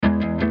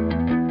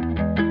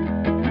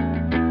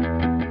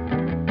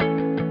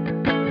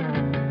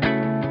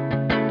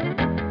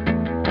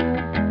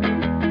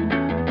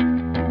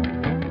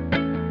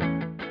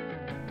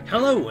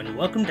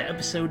welcome to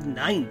episode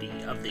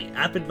 90 of the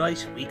App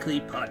Advice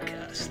Weekly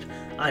Podcast.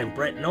 I'm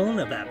Brett Nolan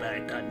of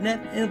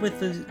AppAddict.net, and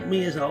with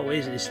me as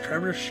always is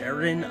Trevor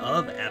Sheridan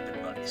of App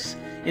Advice.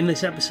 In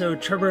this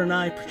episode, Trevor and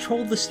I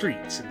patrol the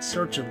streets in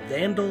search of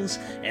vandals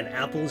and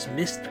Apple's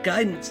missed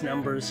guidance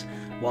numbers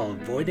while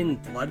avoiding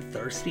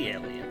bloodthirsty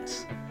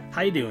aliens.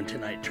 How you doing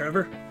tonight,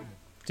 Trevor?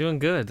 Doing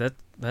good.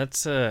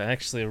 That's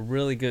actually a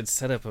really good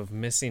setup of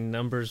missing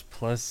numbers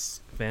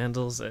plus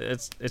vandals.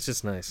 It's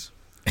just nice.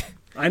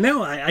 I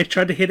know. I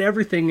tried to hit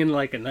everything in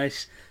like a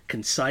nice,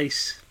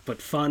 concise,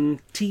 but fun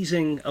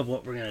teasing of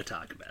what we're going to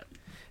talk about.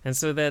 And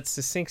so that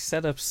succinct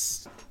setup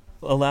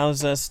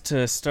allows us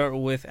to start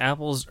with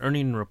Apple's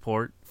earnings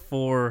report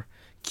for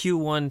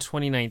Q1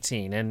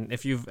 2019. And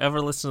if you've ever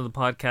listened to the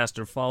podcast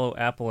or follow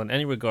Apple in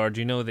any regard,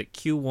 you know that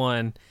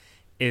Q1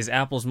 is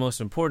Apple's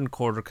most important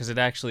quarter because it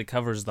actually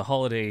covers the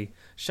holiday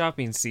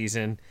shopping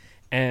season.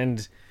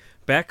 And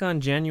back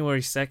on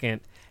January 2nd,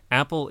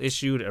 Apple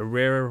issued a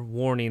rare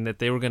warning that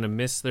they were going to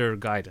miss their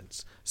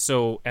guidance.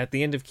 So at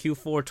the end of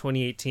Q4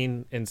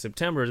 2018 in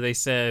September, they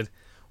said,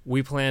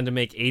 we plan to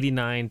make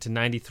 89 to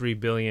 93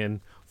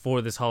 billion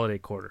for this holiday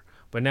quarter.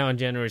 But now on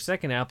January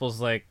 2nd,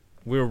 Apple's like,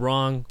 we're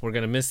wrong, we're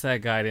going to miss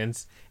that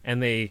guidance,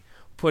 and they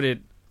put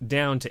it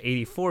down to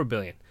 84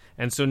 billion.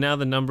 And so now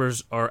the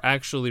numbers are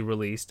actually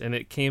released, and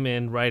it came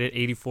in right at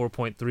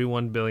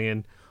 84.31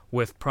 billion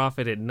with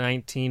profit at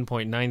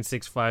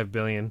 19.965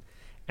 billion.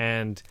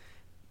 And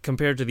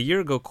compared to the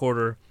year ago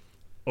quarter,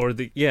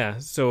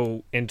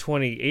 so in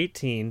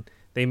 2018,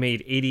 they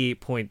made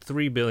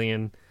 88.3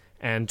 billion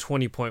and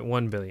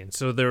 20.1 billion.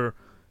 So they're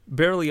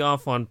barely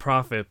off on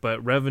profit,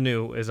 but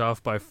revenue is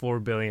off by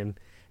 4 billion.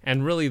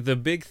 And really the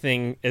big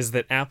thing is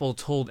that Apple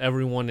told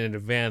everyone in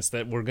advance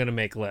that we're going to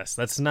make less.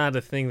 That's not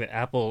a thing that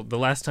Apple, the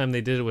last time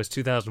they did it was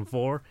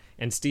 2004,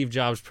 and Steve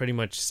Jobs pretty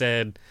much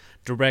said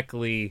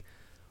directly,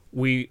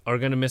 we are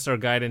going to miss our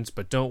guidance,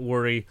 but don't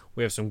worry,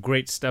 we have some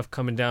great stuff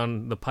coming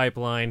down the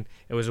pipeline.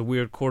 It was a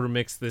weird quarter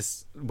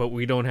mix, but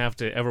we don't have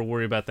to ever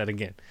worry about that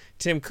again.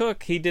 Tim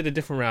Cook, he did a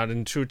different route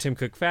in true Tim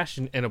Cook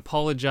fashion and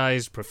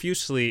apologized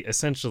profusely,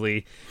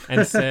 essentially,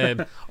 and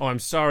said, oh, I'm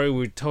sorry,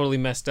 we totally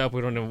messed up.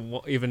 We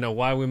don't even know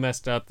why we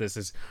messed up. This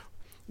is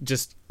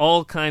just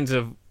all kinds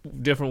of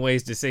different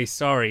ways to say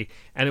sorry,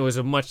 and it was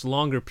a much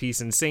longer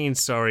piece in saying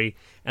sorry,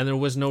 and there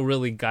was no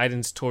really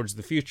guidance towards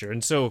the future.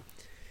 And so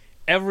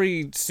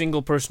every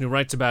single person who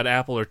writes about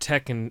Apple or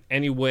tech in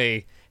any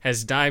way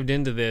has dived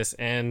into this,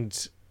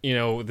 and, you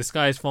know, the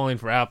sky is falling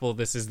for Apple.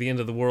 This is the end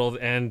of the world.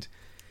 And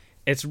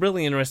it's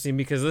really interesting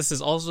because this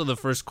is also the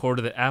first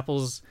quarter that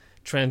Apple's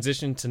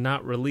transitioned to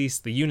not release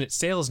the unit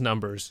sales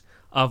numbers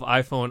of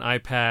iPhone,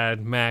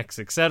 iPad, Macs,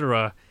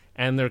 etc.,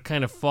 and they're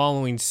kind of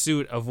following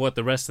suit of what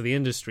the rest of the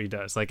industry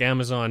does. Like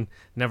Amazon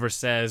never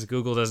says,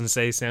 Google doesn't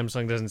say,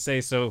 Samsung doesn't say.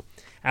 So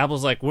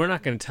Apple's like, we're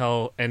not going to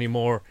tell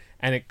anymore.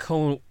 And it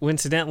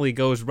coincidentally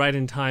goes right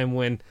in time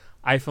when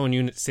iPhone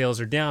unit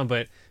sales are down,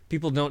 but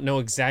people don't know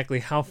exactly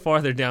how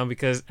far they're down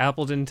because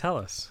Apple didn't tell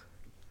us.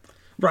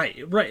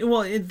 Right.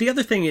 Well, the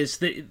other thing is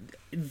that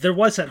there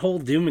was that whole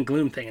doom and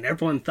gloom thing, and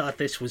everyone thought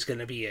this was going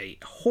to be a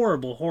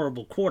horrible,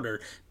 horrible quarter.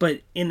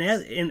 But in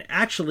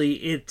actually,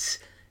 it's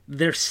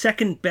their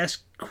second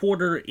best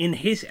quarter in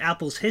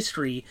Apple's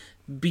history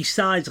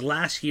besides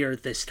last year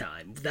at this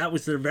time. That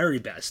was their very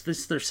best. This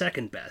is their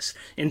second best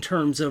in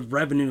terms of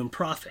revenue and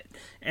profit.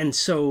 And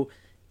so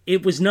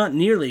it was not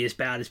nearly as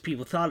bad as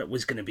people thought it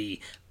was going to be.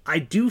 I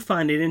do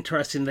find it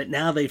interesting that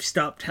now they've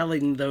stopped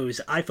telling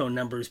those iPhone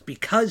numbers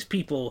because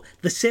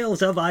the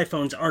sales of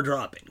iPhones are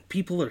dropping.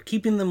 People are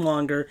keeping them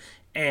longer,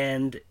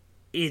 and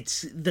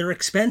they're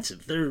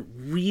expensive. They're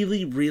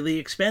really, really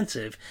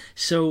expensive.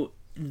 So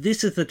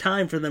this is the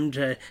time for them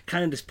to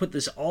kind of just put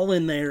this all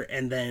in there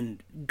and then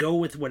go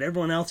with what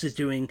everyone else is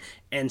doing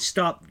and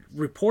stop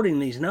reporting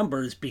these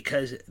numbers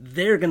because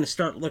they're going to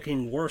start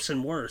looking worse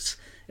and worse.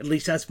 At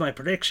least that's my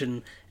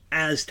prediction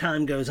as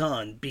time goes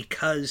on,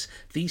 because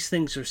these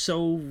things are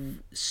so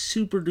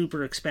super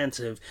duper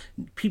expensive.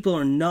 People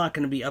are not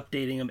going to be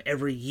updating them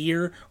every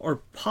year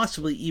or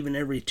possibly even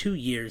every 2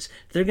 years.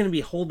 They're going to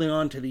be holding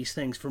on to these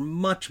things for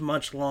much,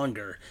 much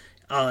longer.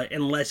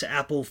 Unless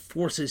Apple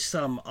forces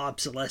some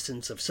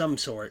obsolescence of some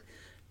sort,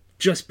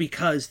 just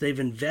because they've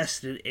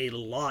invested a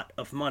lot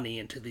of money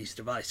into these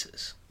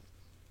devices.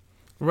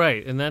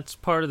 Right, and that's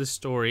part of the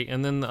story.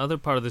 And then the other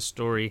part of the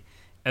story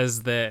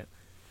is that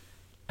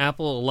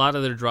Apple, a lot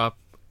of their drop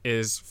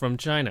is from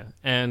China.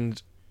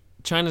 And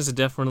China's a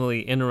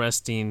definitely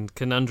interesting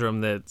conundrum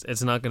that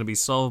it's not going to be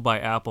solved by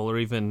Apple or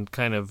even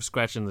kind of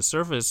scratching the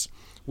surface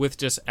with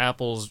just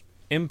Apple's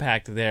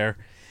impact there.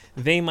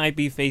 They might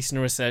be facing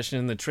a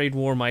recession. The trade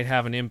war might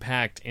have an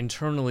impact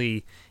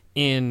internally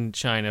in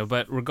China.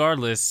 But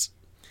regardless,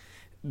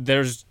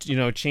 there's,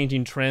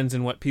 changing trends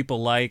in what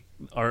people like.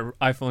 Are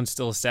iPhones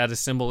still a status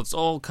symbol? It's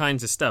all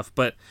kinds of stuff.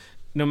 But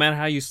no matter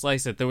how you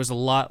slice it, there was a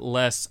lot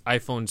less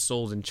iPhones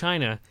sold in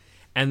China.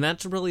 And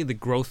that's really the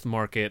growth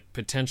market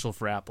potential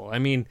for Apple. I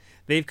mean,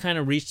 they've kind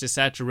of reached a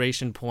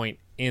saturation point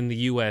in the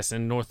US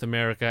and North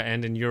America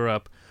and in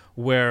Europe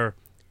where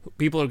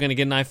people are going to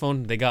get an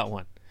iPhone, they got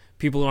one.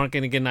 people aren't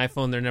going to get an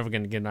iPhone, they're never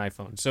going to get an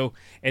iPhone. So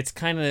it's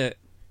kind of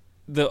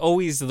the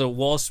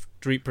Wall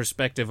Street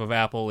perspective of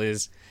Apple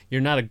is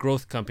you're not a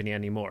growth company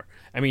anymore.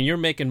 I mean, you're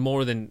making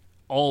more than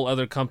all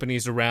other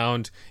companies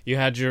around. You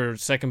had your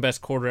second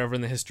best quarter ever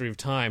in the history of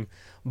time,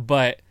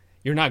 but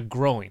you're not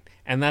growing.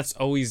 And that's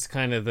always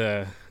kind of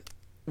the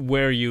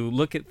where you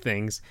look at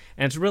things.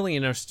 And it's really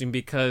interesting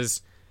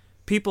because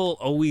people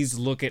always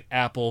look at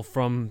Apple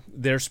from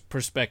their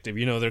perspective.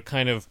 You know, they're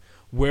kind of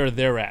where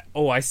they're at.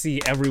 Oh, I see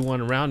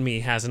everyone around me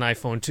has an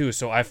iPhone too,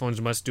 so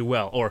iPhones must do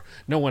well. Or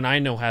no one I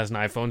know has an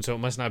iPhone, so it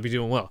must not be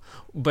doing well.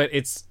 But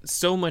it's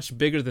so much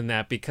bigger than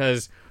that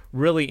because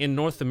really in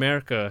North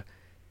America,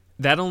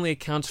 that only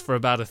accounts for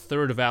about a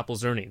third of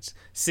Apple's earnings.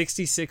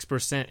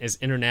 66% is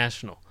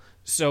international.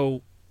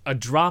 So a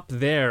drop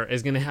there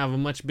is going to have a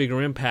much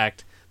bigger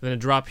impact than a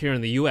drop here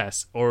in the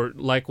US, or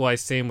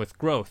likewise same with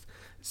growth.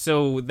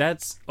 So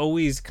that's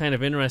always kind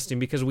of interesting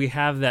because we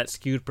have that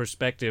skewed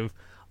perspective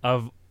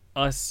of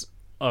us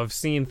of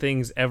seeing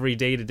things every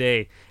day to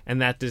day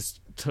and that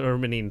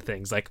determining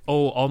things like,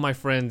 oh, all my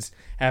friends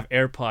have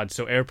AirPods,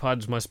 so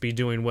AirPods must be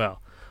doing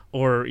well.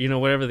 Or, you know,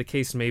 whatever the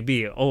case may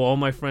be. Oh, all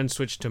my friends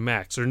switched to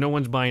Macs. Or no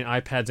one's buying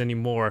iPads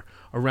anymore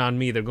around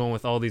me. They're going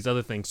with all these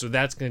other things. So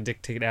that's going to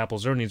dictate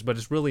Apple's earnings, but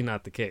it's really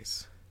not the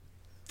case.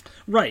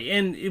 Right,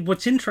 and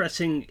what's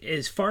interesting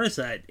as far as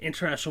that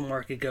international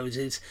market goes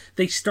is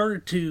they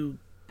started to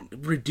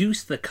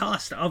reduce the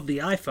cost of the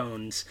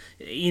iPhones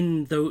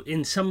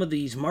in some of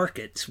these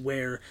markets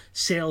where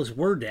sales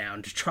were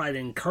down. To try to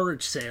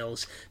encourage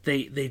sales,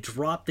 they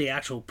dropped the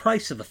actual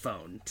price of the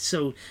phone,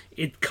 so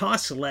it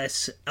costs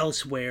less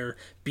elsewhere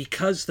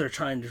because they're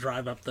trying to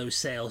drive up those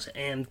sales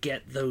and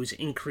get those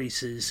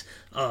increases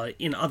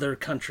in other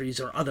countries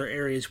or other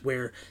areas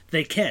where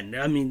they can.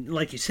 I mean,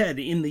 like you said,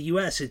 in the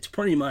US, it's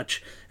pretty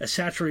much a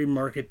saturated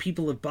market.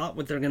 People have bought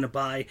what they're going to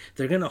buy.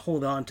 They're going to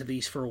hold on to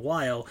these for a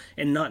while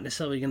and not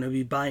necessarily going to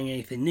be buying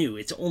anything new.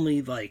 It's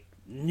only like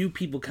new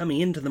people coming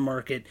into the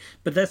market,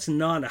 but that's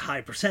not a high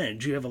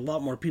percentage. You have a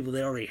lot more people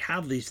that already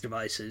have these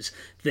devices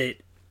that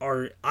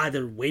are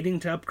either waiting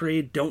to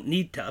upgrade, don't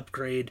need to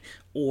upgrade,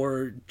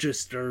 or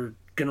just are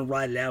going to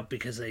ride it out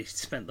because they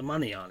spent the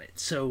money on it.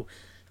 So,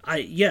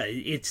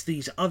 it's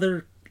these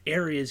other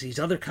areas, these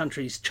other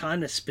countries,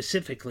 China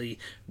specifically,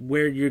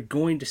 where you're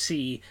going to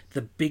see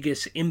the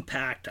biggest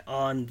impact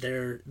on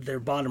their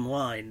bottom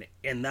line,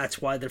 and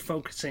that's why they're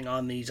focusing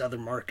on these other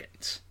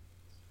markets.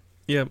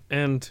 Yeah,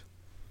 and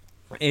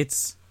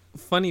it's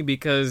funny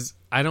because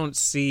I don't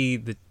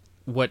see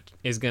what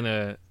is going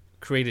to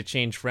create a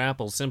change for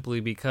Apple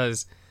simply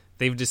because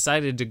they've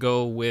decided to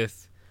go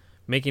with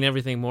making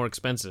everything more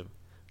expensive.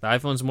 The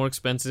iPhone's more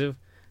expensive,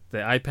 the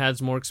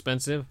iPad's more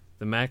expensive,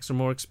 the Macs are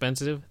more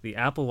expensive, the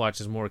Apple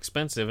Watch is more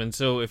expensive, and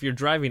so if you're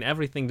driving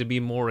everything to be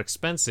more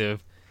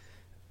expensive,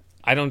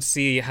 I don't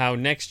see how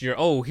next year,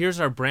 oh, here's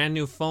our brand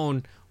new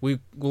phone, we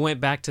went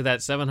back to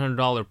that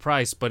 $700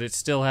 price, but it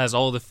still has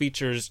all the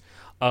features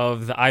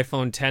of the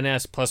iPhone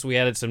XS, plus we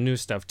added some new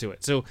stuff to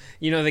it. So,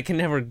 you know, they can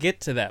never get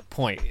to that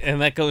point,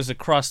 and that goes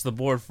across the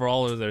board for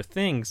all of their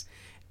things.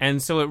 And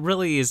so it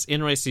really is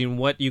interesting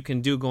what you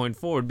can do going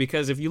forward,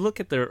 because if you look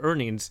at their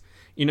earnings,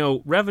 you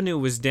know, revenue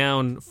was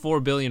down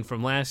 $4 billion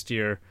from last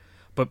year,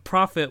 but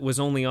profit was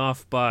only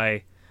off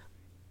by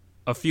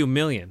a few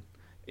million,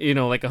 you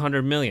know, like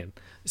 100 million.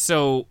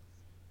 So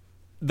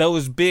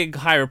those big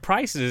higher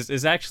prices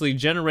is actually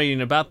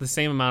generating about the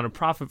same amount of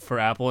profit for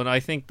Apple, and I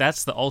think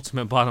that's the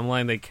ultimate bottom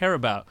line they care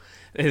about,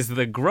 is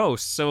the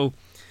gross. So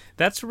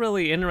that's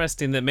really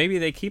interesting that maybe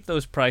they keep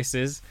those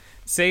prices.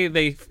 Say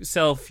they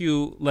sell a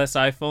few less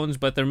iPhones,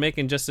 but they're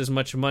making just as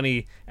much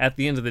money at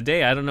the end of the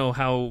day. I don't know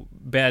how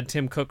bad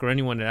Tim Cook or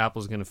anyone at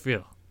Apple is going to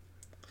feel.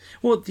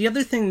 Well, the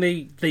other thing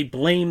they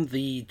blamed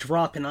the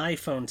drop in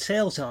iPhone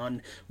sales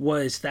on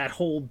was that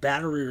whole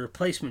battery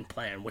replacement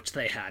plan, which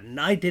they had.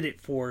 And I did it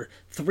for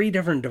 3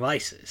 different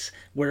devices,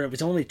 where it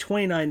was only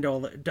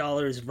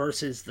 $29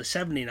 versus the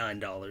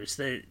 $79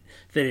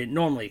 that it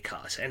normally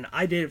costs. And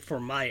I did it for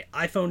my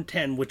iPhone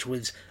X, which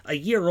was a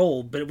year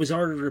old, but it was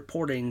already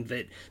reporting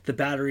that the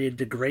battery had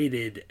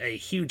degraded a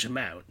huge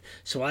amount.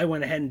 So I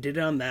went ahead and did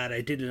it on that.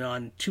 I did it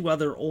on 2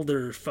 other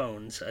older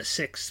phones, a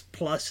 6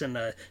 Plus and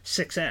a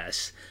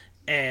 6S.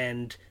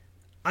 And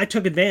I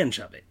took advantage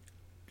of it.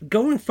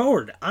 Going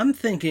forward, I'm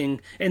thinking,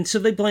 and so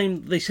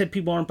they said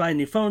people aren't buying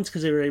new phones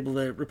because they were able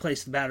to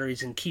replace the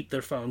batteries and keep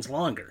their phones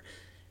longer.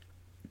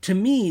 To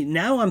me,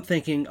 now I'm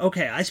thinking,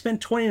 okay, I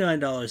spent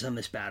 $29 on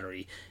this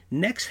battery.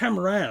 Next time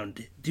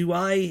around,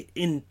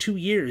 in 2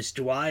 years,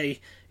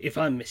 if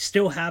I'm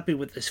still happy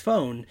with this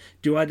phone,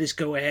 do I just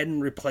go ahead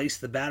and replace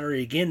the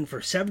battery again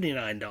for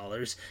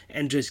 $79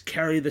 and just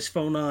carry this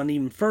phone on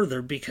even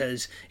further,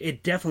 because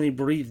it definitely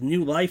breathed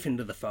new life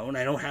into the phone.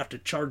 I don't have to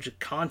charge it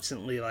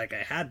constantly like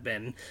I had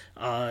been.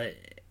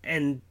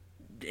 And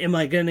am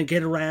I going to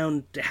get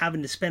around to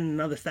having to spend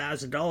another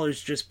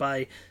 $1,000 just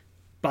by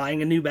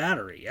buying a new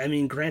battery? I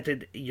mean,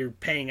 granted, you're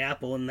paying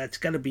Apple, and that's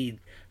got to be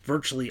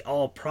virtually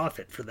all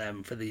profit for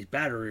them for these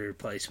battery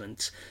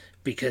replacements,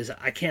 because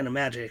I can't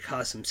imagine it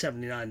costs them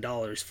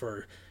 $79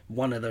 for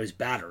one of those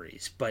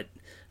batteries. But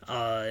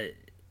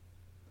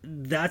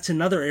that's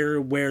another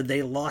area where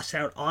they lost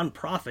out on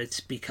profits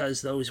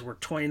because those were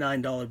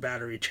 $29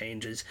 battery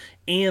changes,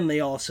 and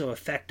they also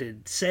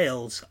affected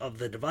sales of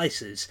the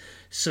devices.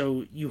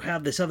 So you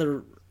have this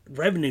other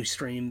revenue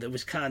stream that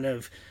was kind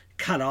of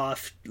cut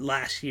off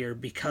last year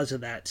because of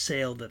that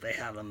sale that they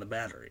had on the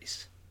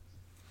batteries.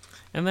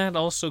 And that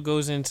also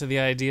goes into the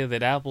idea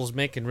that Apple's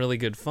making really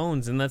good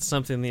phones, and that's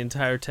something the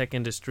entire tech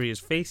industry is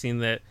facing,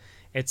 that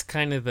it's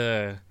kind of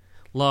the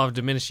law of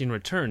diminishing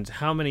returns.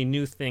 How many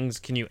new things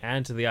can you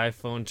add to the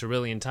iPhone to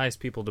really entice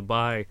people to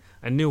buy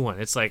a new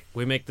one? It's like,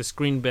 we make the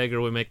screen bigger,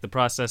 we make the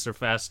processor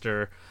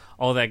faster,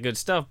 all that good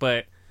stuff,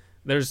 but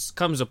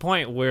comes a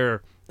point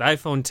where the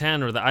iPhone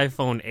 10 or the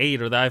iPhone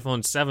 8 or the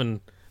iPhone 7,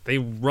 they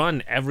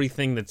run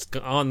everything that's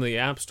on the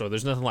App Store.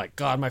 There's nothing like,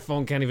 God, my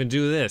phone can't even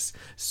do this.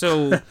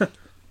 So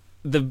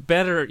the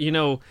better,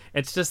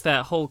 it's just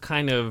that whole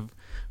kind of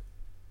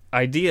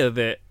idea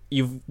that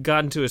you've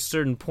gotten to a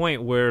certain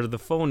point where the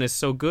phone is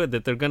so good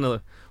that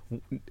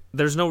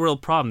there's no real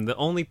problem. The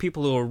only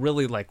people who are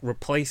really like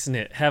replacing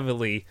it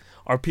heavily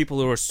are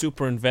people who are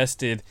super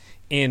invested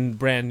in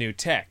brand new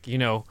tech,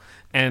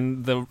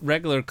 and the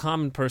regular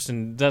common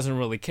person doesn't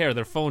really care.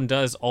 Their phone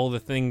does all the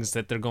things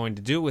that they're going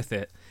to do with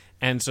it,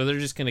 and so they're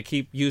just going to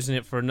keep using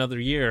it for another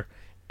year.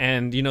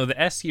 And the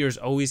S years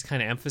always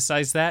kind of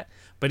emphasize that,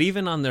 but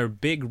even on their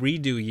big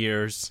redo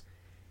years,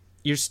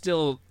 you're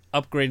still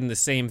upgrading the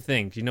same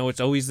thing. It's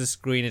always the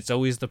screen, it's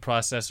always the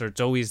processor,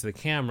 it's always the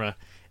camera,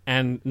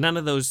 and none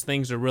of those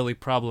things are really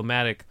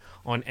problematic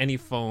on any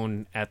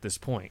phone at this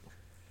point.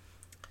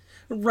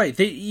 Right.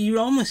 You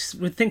almost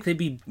would think they'd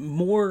be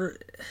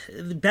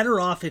better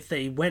off if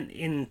they went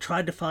in and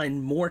tried to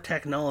find more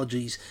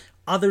technologies,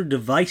 other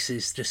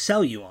devices to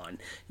sell you on.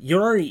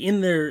 You're already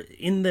in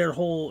their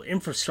whole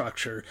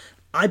infrastructure.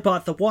 I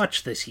bought the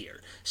watch this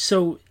year,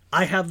 so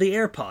I have the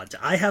AirPods,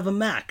 I have a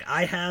Mac,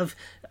 I have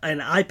an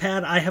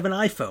iPad, I have an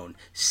iPhone.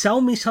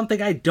 Sell me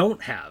something I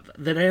don't have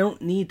that I don't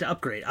need to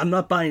upgrade. I'm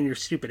not buying your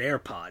stupid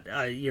AirPod,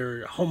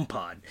 your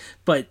HomePod,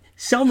 but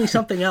sell me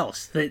something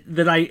else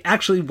that I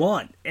actually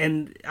want.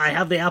 And I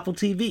have the Apple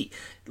TV.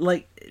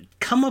 Like,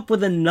 come up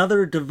with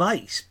another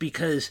device,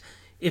 because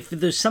if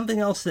there's something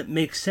else that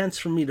makes sense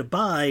for me to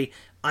buy,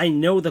 I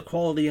know the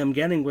quality I'm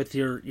getting with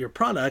your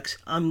products,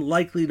 I'm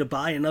likely to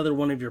buy another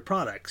one of your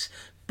products.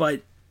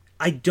 But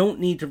I don't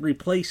need to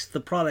replace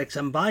the products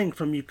I'm buying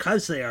from you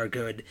because they are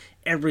good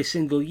every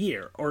single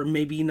year, or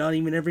maybe not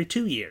even every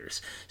 2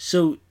 years.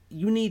 So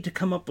you need to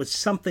come up with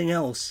something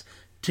else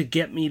to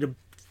get me to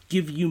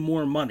give you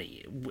more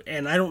money.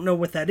 And I don't know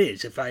what that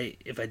is. If I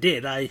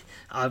did, I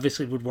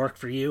obviously would work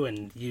for you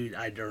and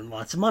I'd earn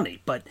lots of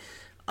money. But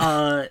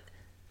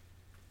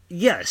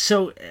yeah,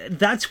 so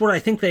that's where I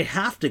think they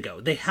have to go.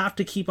 They have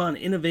to keep on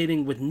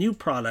innovating with new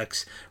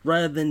products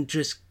rather than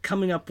just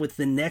coming up with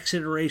the next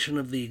iteration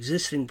of the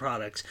existing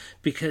products,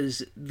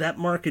 because that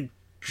market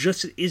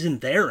just isn't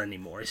there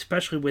anymore,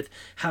 especially with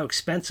how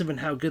expensive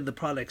and how good the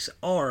products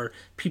are.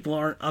 People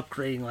aren't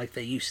upgrading like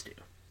they used to.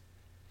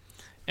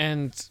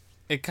 And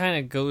it kind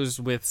of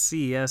goes with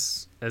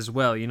CES as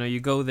well. You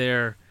go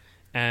there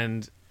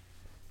and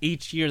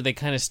each year they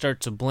kind of start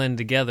to blend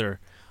together.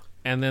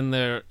 And then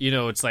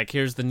it's like,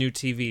 here's the new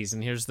TVs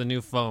and here's the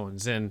new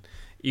phones and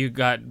you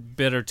got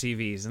better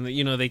TVs. And,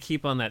 they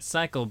keep on that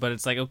cycle, but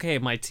it's like, okay,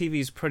 my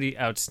TV's pretty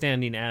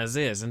outstanding as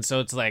is. And so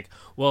it's like,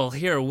 well,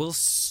 here, we'll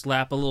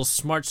slap a little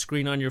smart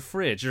screen on your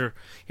fridge. Or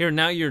here,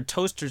 now your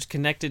toaster's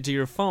connected to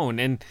your phone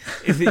and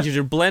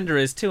your blender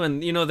is too.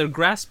 And, they're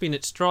grasping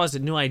at straws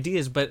at new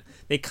ideas, but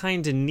they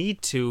kind of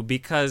need to,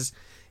 because,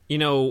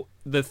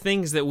 the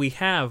things that we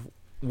have,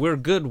 we're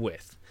good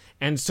with.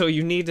 And so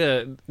you need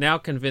to now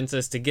convince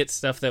us to get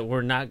stuff that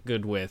we're not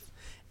good with.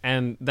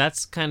 And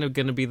that's kind of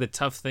going to be the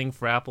tough thing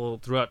for Apple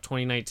throughout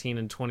 2019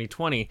 and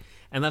 2020.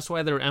 And that's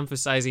why they're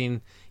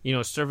emphasizing,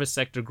 service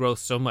sector growth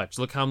so much.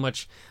 Look how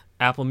much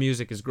Apple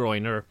Music is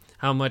growing, or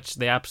how much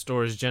the App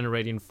Store is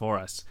generating for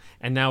us.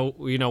 And now,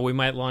 we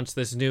might launch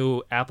this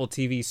new Apple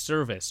TV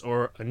service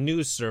or a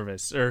news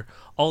service, or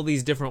all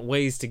these different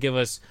ways to give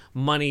us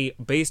money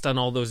based on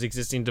all those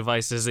existing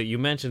devices that you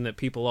mentioned that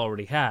people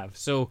already have.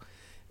 So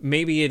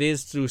maybe it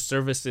is through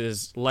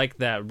services like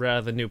that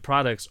rather than new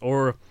products.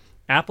 Or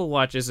Apple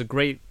Watch is a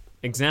great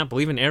example.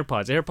 Even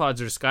AirPods.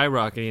 AirPods are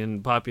skyrocketing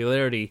in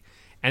popularity,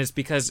 and it's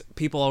because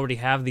people already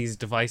have these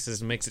devices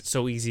and makes it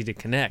so easy to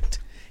connect.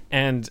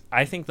 And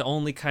I think the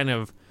only kind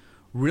of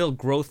real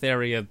growth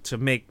area to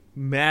make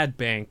mad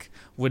bank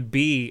would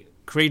be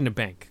creating a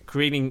bank,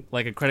 creating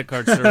like a credit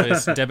card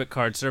service, debit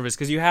card service,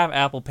 because you have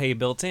Apple Pay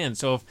built in.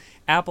 So if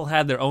Apple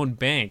had their own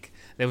bank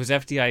that was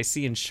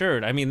FDIC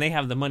insured, they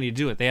have the money to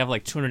do it. They have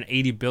like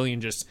 $280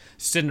 billion just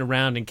sitting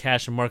around in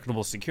cash and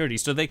marketable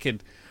securities, so they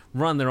could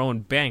run their own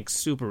bank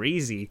super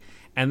easy.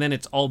 And then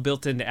it's all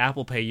built into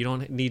Apple Pay. You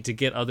don't need to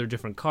get other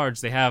different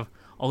cards. They have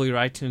all your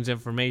iTunes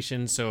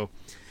information, so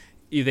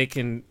they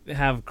can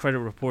have credit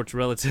reports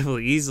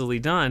relatively easily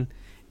done.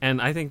 And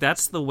I think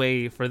that's the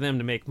way for them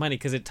to make money,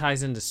 because it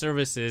ties into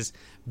services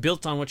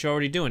built on what you're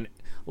already doing.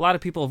 a lot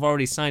of people have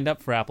already signed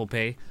up for Apple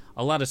Pay.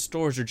 A lot of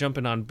stores are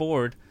jumping on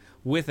board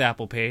with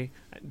Apple Pay.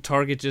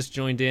 Target just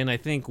joined in. I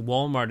think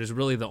Walmart is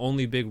really the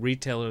only big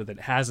retailer that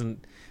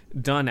hasn't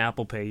done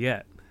Apple Pay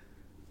yet.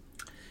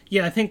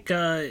 Yeah, I think,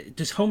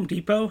 does Home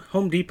Depot?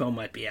 Home Depot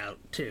might be out,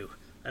 too.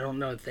 I don't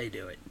know if they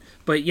do it.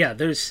 But yeah,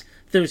 there's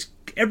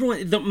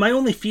everyone. My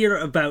only fear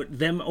about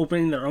them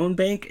opening their own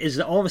bank is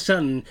that all of a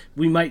sudden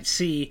we might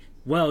see,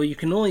 well, you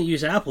can only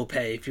use Apple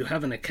Pay if you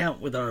have an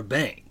account with our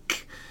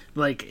bank.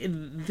 Like,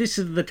 this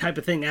is the type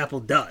of thing Apple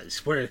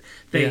does, where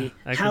they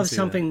have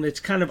something that's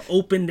kind of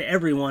open to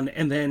everyone,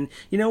 and then,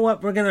 you know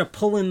what, we're going to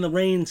pull in the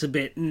reins a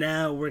bit, and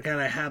now we're going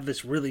to have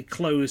this really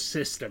closed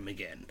system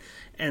again.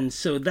 And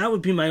so that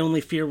would be my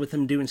only fear with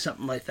them doing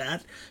something like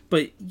that.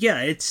 But yeah,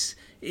 it's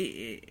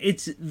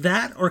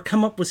that, or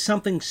come up with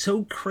something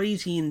so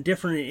crazy and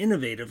different and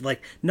innovative.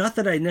 Like, not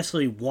that I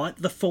necessarily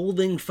want the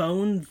folding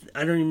phone.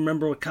 I don't even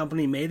remember what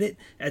company made it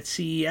at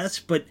CES,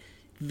 but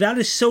that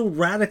is so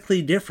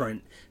radically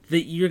different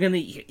that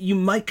you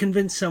might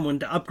convince someone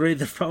to upgrade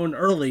the phone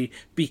early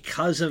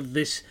because of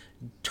this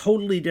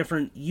totally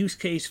different use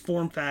case,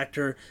 form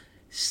factor,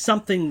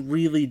 something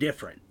really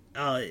different.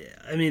 I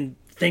mean,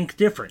 think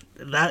different.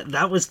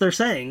 That was their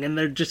saying, and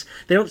they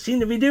don't seem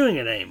to be doing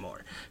it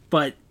anymore.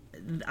 But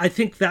I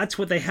think that's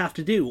what they have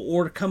to do,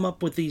 or come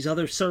up with these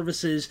other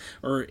services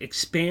or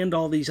expand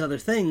all these other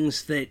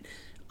things that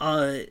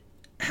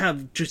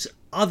have just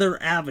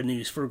other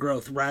avenues for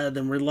growth rather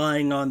than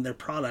relying on their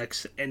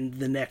products and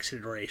the next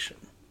iteration.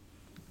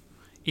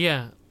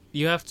 Yeah,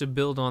 you have to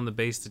build on the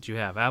base that you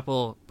have.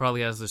 Apple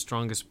probably has the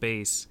strongest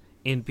base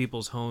in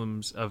people's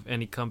homes of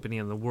any company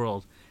in the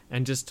world,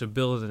 and just to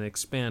build and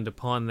expand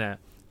upon that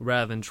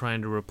rather than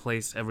trying to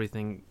replace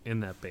everything in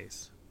that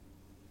base.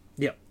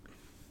 Yep.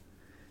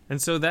 And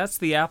so that's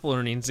the Apple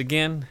earnings.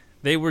 Again,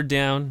 they were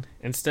down.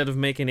 Instead of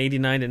making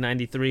 89 to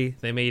 93,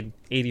 they made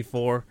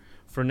 84.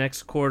 For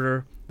next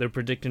quarter, they're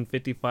predicting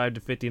 55 to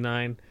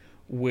 59,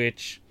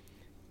 which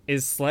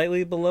is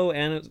slightly below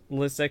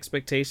analysts'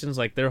 expectations.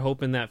 Like, they're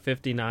hoping that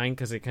 59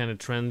 because it kind of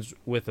trends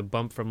with a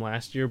bump from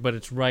last year, but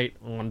it's right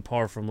on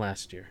par from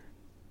last year.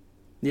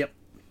 Yep.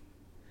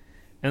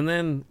 And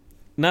then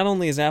not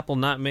only is Apple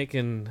not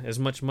making as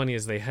much money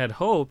as they had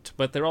hoped,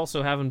 but they're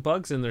also having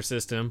bugs in their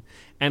system.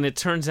 And it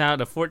turns out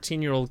a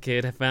 14-year-old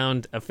kid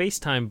found a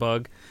FaceTime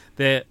bug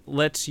that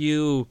lets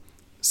you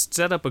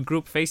set up a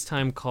group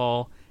FaceTime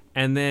call,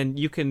 and then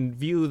you can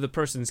view the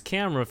person's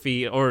camera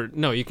feed, or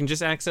no, you can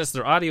just access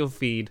their audio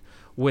feed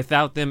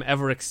without them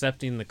ever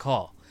accepting the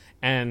call.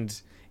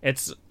 And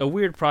it's a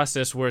weird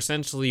process where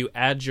essentially you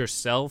add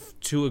yourself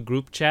to a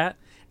group chat,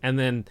 and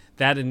then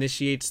that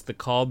initiates the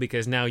call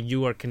because now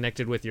you are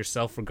connected with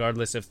yourself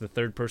regardless if the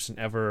third person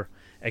ever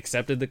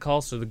accepted the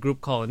call. So the group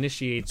call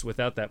initiates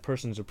without that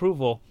person's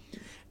approval.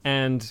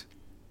 And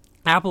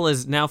Apple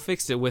has now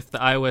fixed it with the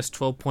iOS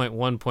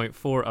 12.1.4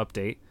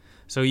 update.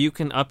 So you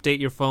can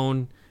update your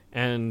phone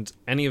and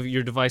any of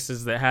your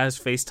devices that has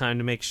FaceTime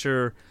to make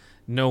sure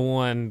no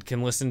one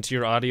can listen to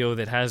your audio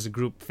that has a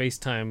group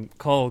FaceTime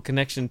call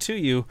connection to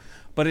you.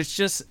 But it's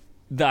just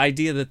the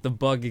idea that the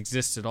bug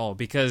exists at all,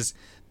 because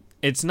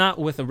it's not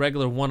with a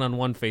regular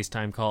one-on-one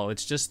FaceTime call.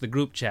 It's just the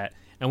group chat.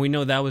 And we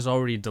know that was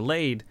already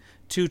delayed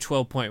to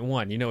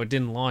 12.1. You know, it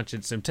didn't launch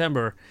in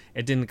September.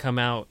 It didn't come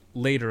out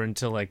later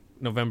until like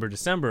November,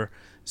 December.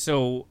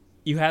 So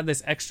you had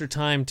this extra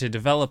time to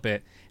develop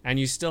it, and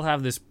you still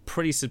have this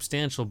pretty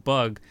substantial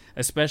bug,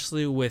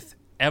 especially with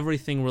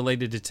everything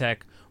related to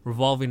tech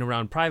revolving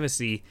around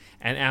privacy,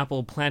 and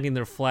Apple planting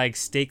their flag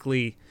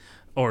strongly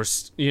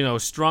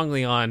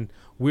on,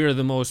 we're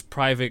the most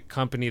private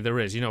company there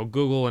is. You know,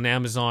 Google and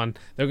Amazon,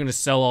 they're going to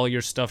sell all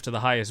your stuff to the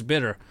highest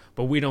bidder,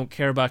 but we don't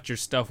care about your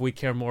stuff. We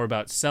care more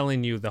about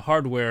selling you the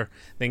hardware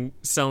than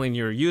selling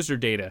your user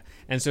data.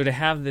 And so to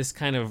have this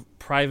kind of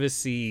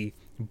privacy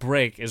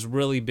break is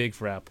really big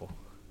for Apple.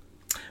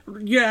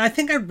 Yeah, I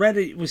think I read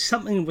it was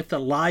something with the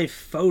live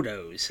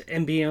photos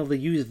and being able to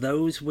use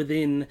those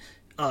within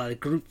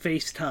group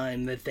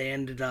FaceTime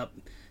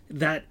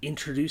that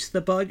introduced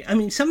the bug. I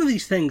mean, some of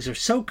these things are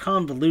so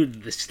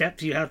convoluted, the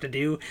steps you have to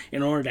do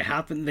in order to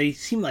happen, they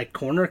seem like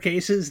corner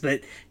cases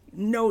that,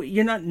 no,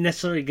 you're not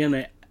necessarily going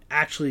to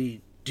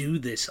actually do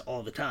this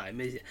all the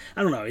time.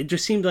 I don't know, it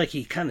just seemed like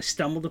he kind of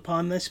stumbled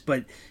upon this,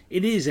 but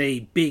it is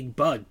a big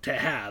bug to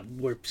have,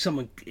 where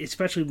someone,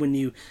 especially when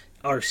you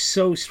are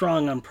so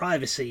strong on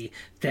privacy,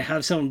 to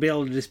have someone be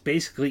able to just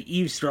basically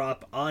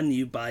eavesdrop on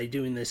you by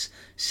doing this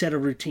set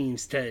of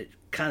routines to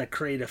kind of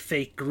create a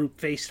fake group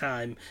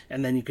FaceTime,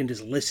 and then you can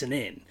just listen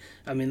in.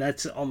 I mean,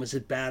 that's almost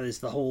as bad as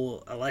the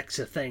whole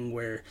Alexa thing,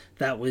 where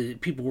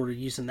people were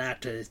using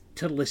that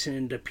to listen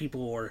into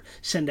people or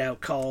send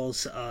out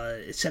calls,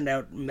 send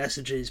out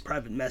messages,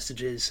 private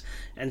messages.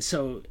 And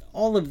so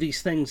all of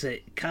these things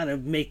that kind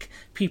of make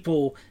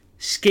people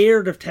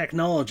scared of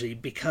technology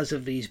because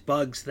of these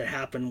bugs that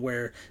happen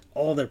where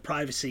all their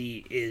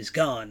privacy is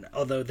gone,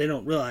 although they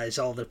don't realize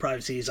all their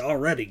privacy is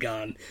already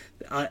gone.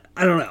 I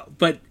don't know,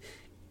 but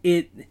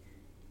it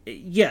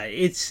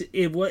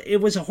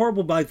was a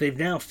horrible bug. They've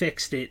now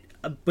fixed it.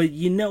 but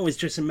you know it's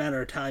just a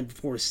matter of time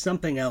before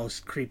something else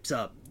creeps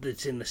up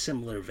that's in a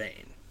similar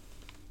vein.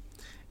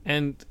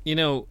 And,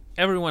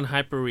 everyone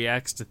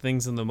hyper-reacts to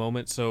things in the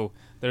moment, so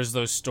there's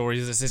those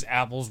stories, this is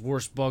Apple's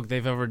worst bug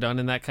they've ever done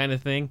and that kind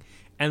of thing.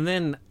 And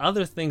then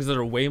other things that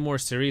are way more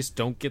serious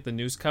don't get the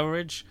news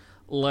coverage,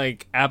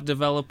 like app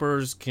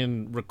developers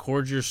can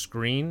record your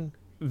screen,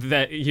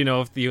 that,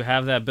 if you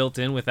have that built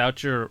in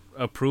without your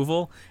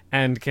approval,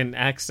 and can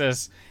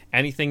access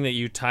anything that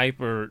you type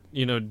or,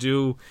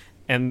 do.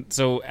 And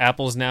so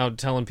Apple's now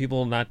telling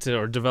people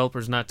or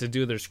developers not to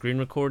do their screen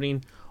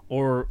recording,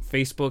 or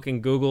Facebook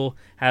and Google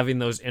having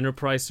those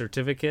enterprise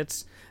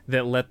certificates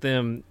that let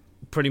them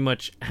pretty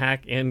much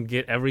hack and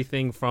get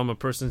everything from a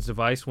person's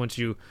device once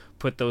you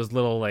put those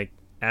little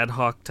ad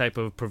hoc type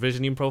of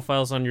provisioning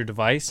profiles on your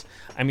device.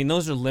 I mean,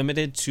 those are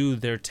limited to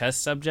their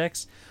test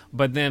subjects,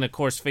 but then of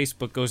course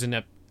Facebook goes in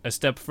a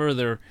step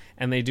further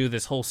and they do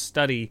this whole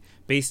study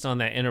based on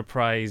that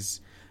enterprise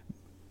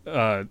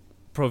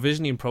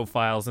provisioning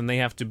profiles, and they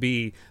have to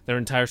be, their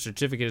entire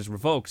certificate is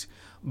revoked.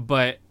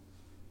 But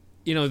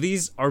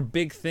these are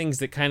big things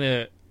that kind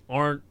of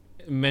aren't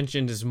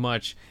mentioned as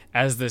much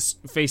as this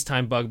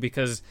FaceTime bug,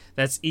 because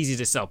that's easy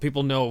to sell.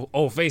 People know,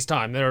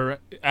 FaceTime, they're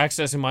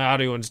accessing my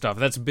audio and stuff.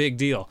 That's a big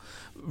deal.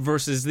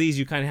 Versus these,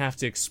 you kind of have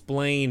to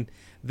explain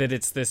that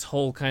it's this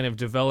whole kind of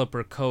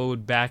developer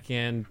code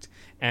backend,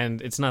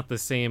 and it's not the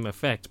same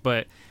effect.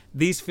 But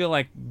these feel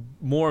like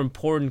more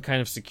important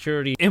kind of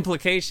security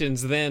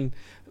implications than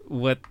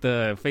what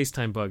the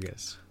FaceTime bug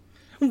is.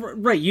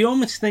 Right, you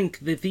almost think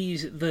that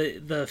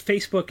the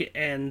Facebook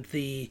and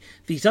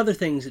these other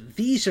things,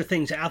 these are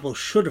things Apple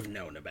should have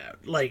known about,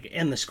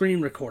 and the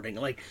screen recording.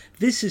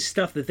 This is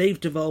stuff that they've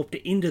developed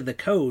into the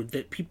code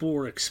that people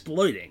were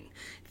exploiting,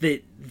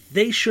 that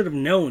they should have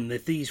known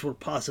that these were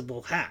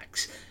possible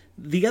hacks.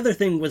 The other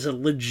thing was a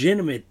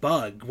legitimate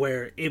bug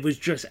where it was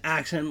just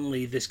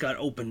accidentally this got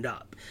opened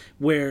up,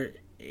 where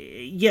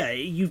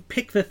you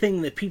pick the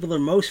thing that people are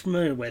most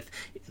familiar with,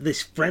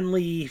 this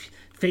friendly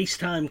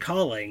FaceTime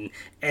calling,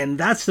 and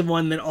that's the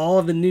one that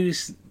all the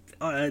news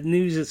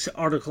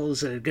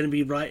articles are going to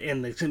be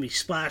and it's going to be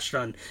splashed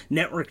on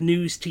network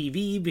news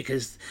TV,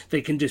 because they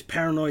can just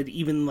paranoid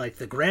even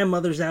the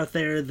grandmothers out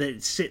there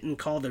that sit and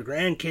call their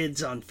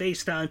grandkids on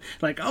FaceTime,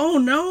 oh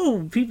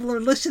no, people are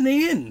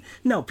listening in.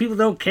 No, people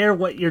don't care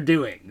what you're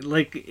doing.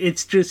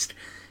 It's just,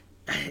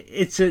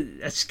 it's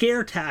a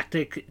scare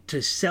tactic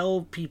to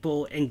sell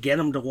people and get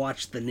them to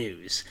watch the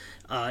news.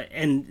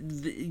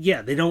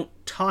 They don't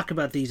talk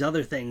about these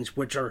other things,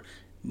 which are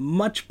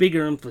much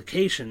bigger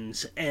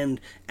implications,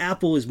 and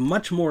Apple is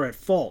much more at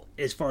fault,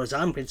 as far as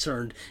I'm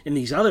concerned, in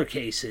these other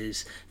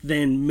cases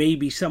than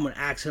maybe someone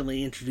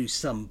accidentally introduced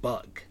some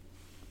bug.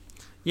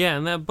 Yeah,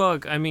 and that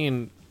bug, I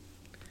mean,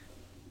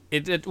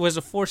 it was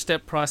a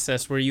 4-step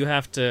process where you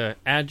have to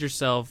add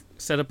yourself,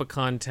 set up a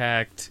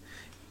contact,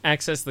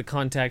 access the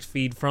contact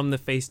feed from the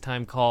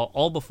FaceTime call,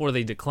 all before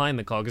they decline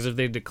the call, because if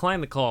they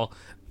decline the call,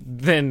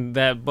 then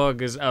that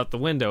bug is out the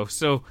window.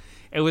 So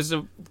it was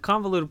a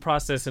convoluted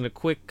process and a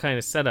quick kind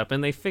of setup,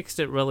 and they fixed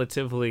it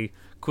relatively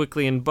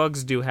quickly, and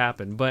bugs do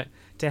happen. But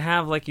to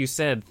have, like you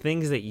said,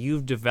 things that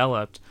you've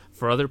developed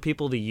for other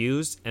people to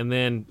use, and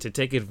then to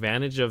take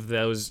advantage of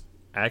those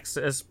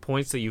access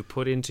points that you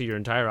put into your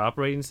entire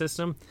operating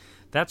system,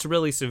 that's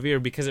really severe,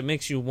 because it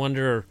makes you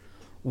wonder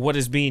what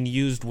is being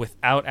used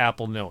without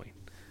Apple knowing.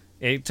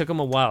 It took them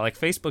a while.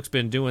 Facebook's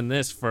been doing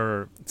this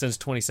since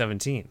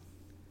 2017.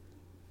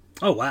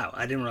 Oh, wow.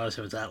 I didn't realize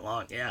it was that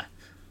long. Yeah.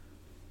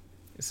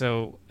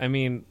 So, I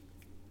mean,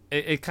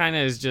 it kind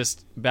of is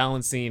just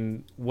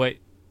balancing what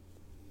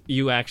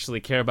you actually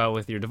care about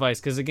with your device.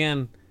 Because,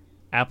 again,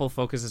 Apple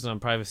focuses on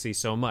privacy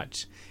so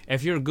much.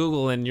 If you're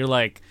Google and you're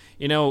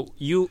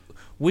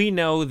we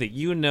know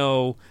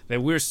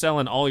that we're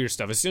selling all your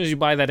stuff. As soon as you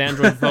buy that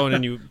Android phone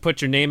and you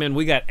put your name in,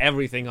 we got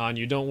everything on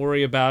you. Don't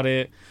worry about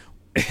it.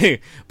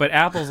 But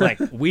Apple's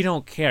we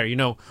don't care.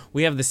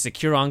 We have the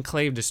secure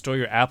enclave to store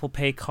your Apple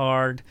Pay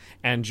card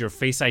and your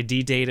Face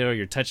ID data or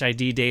your Touch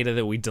ID data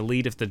that we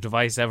delete if the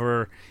device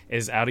ever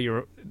is out of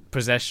your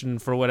possession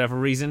for whatever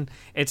reason.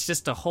 It's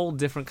just a whole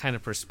different kind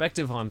of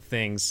perspective on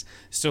things,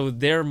 so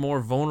they're more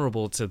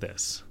vulnerable to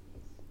this.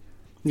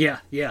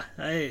 Yeah.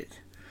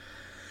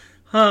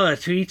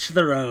 To each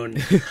their own.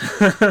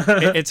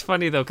 It's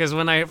funny, though, because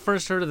when I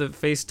first heard of the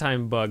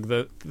FaceTime bug,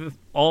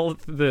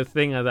 the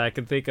thing that I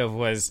could think of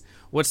was,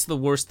 what's the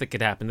worst that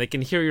could happen? They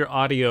can hear your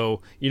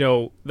audio,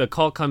 the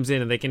call comes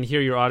in and they can hear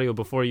your audio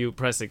before you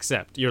press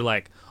accept. You're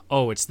like,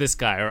 oh, it's this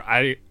guy,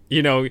 or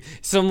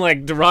some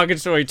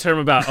derogatory term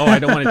about, I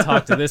don't want to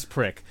talk to this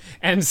prick.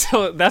 And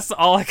so that's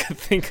all I could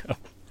think of.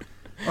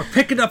 Or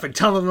pick it up and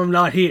tell them I'm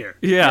not here.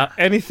 Yeah,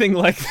 anything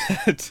like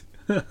that.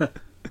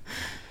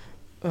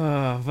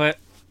 But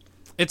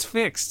it's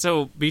fixed,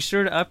 so be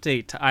sure to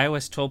update to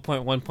iOS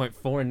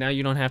 12.1.4, and now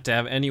you don't have to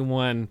have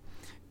anyone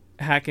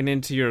hacking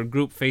into your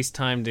group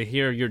FaceTime to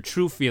hear your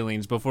true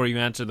feelings before you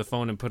answer the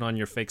phone and put on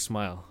your fake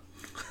smile.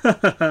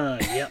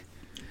 Yep.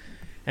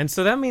 And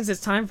so that means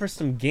it's time for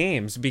some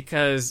games,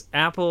 because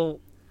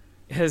Apple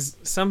has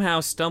somehow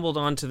stumbled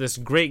onto this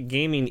great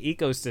gaming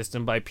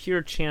ecosystem by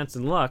pure chance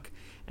and luck.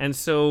 And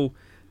so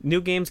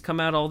new games come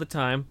out all the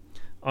time.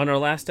 On our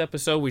last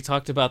episode, we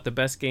talked about the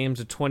best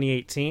games of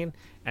 2018,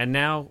 and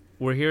now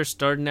we're here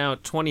starting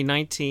out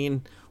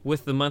 2019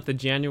 with the month of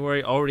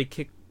January already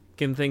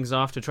kicking things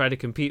off to try to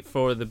compete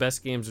for the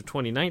best games of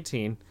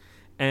 2019.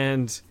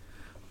 And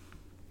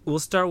we'll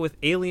start with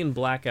Alien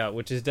Blackout,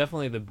 which is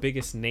definitely the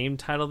biggest name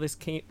title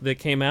that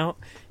came out,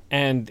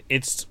 and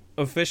it's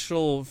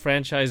official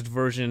franchised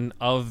version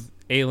of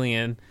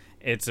Alien.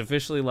 It's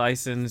officially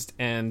licensed,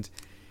 and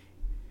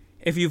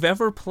if you've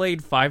ever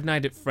played Five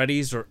Nights at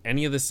Freddy's or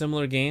any of the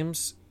similar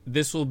games,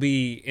 this will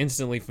be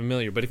instantly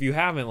familiar. But if you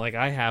haven't, like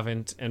I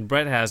haven't, and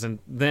Brett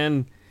hasn't,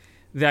 then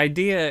the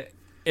idea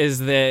is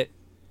that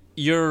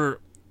you're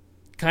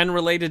kind of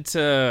related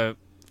to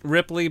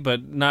Ripley,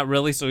 but not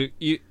really. So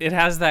it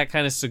has that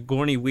kind of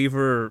Sigourney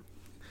Weaver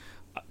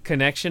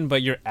connection,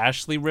 but you're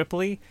Ashley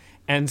Ripley.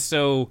 And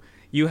so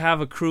you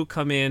have a crew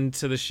come in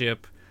to the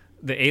ship.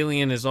 The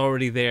alien is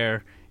already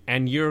there,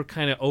 and you're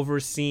kind of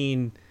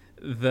overseeing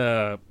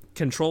the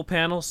control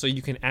panel so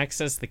you can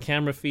access the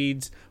camera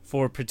feeds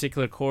for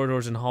particular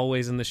corridors and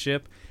hallways in the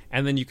ship,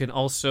 and then you can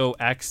also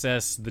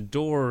access the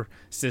door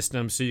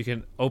system so you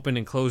can open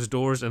and close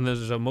doors, and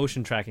there's a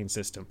motion tracking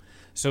system.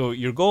 So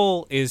your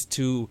goal is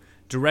to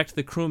direct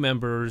the crew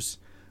members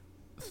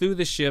through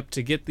the ship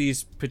to get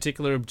these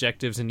particular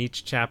objectives in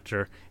each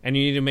chapter, and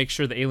you need to make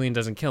sure the alien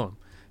doesn't kill them.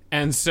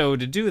 And so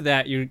to do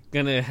that, you're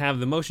going to have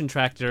the motion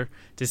tracker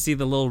to see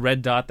the little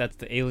red dot, that's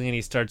the alien.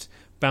 He starts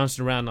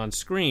bouncing around on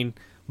screen,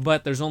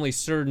 but there's only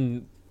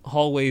certain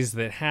hallways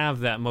that have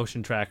that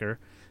motion tracker,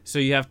 so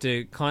you have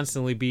to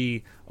constantly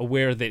be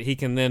aware that he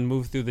can then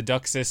move through the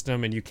duct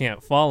system and you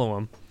can't follow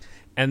him.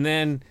 And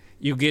then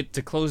you get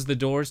to close the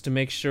doors to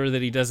make sure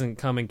that he doesn't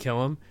come and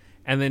kill him.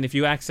 And then if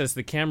you access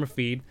the camera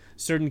feed,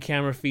 certain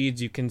camera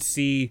feeds you can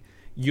see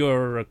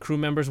your crew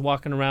members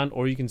walking around,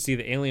 or you can see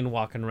the alien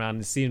walking around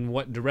and see in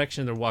what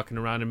direction they're walking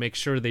around and make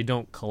sure they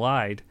don't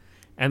collide.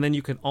 And then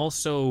you can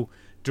also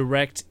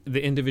direct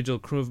the individual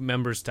crew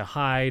members to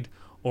hide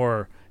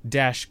or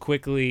dash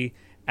quickly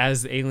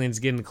as the alien's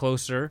getting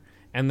closer.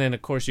 And then,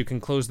 of course, you can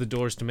close the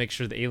doors to make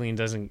sure the alien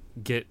doesn't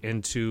get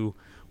into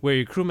where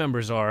your crew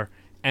members are.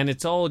 And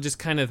it's all just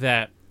kind of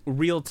that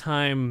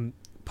real-time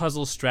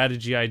puzzle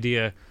strategy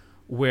idea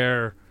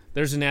where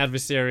there's an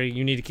adversary,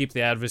 you need to keep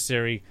the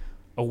adversary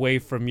away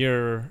from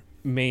your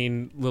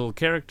main little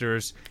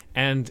characters,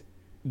 and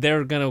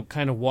they're going to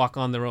kind of walk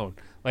on their own.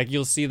 Like,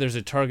 you'll see there's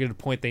a targeted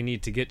point they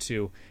need to get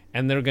to,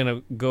 and they're going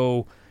to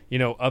go,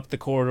 up the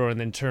corridor and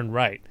then turn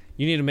right.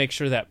 You need to make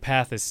sure that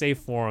path is safe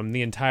for them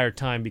the entire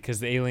time, because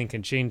the alien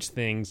can change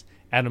things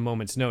at a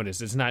moment's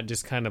notice. It's not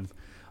just kind of,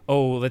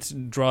 let's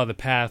draw the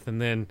path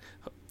and then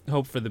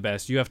hope for the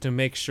best. You have to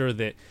make sure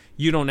that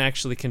you don't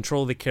actually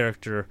control the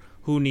character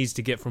who needs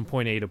to get from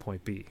point A to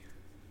point B.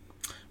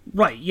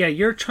 Right, yeah,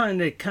 you're trying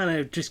to kind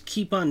of just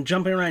keep on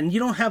jumping around, and you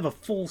don't have a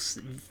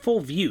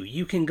full view.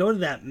 You can go to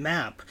that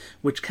map,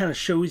 which kind of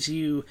shows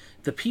you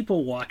the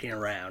people walking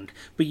around,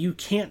 but you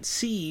can't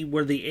see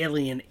where the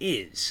alien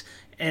is.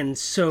 And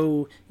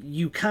so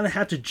you kind of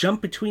have to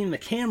jump between the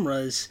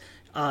cameras,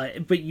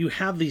 but you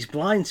have these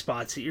blind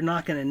spots that you're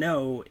not going to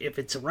know if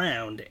it's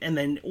around, and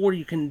then, or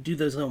you can do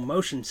those little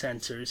motion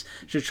sensors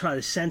to try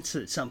to sense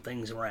that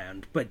something's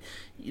around. But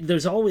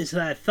there's always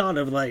that thought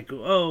of like,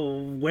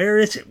 where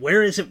is it?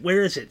 Where is it?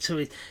 Where is it?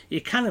 So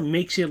it kind of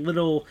makes you a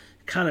little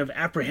kind of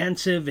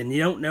apprehensive, and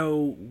you don't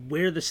know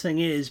where this thing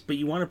is, but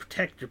you want to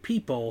protect your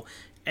people.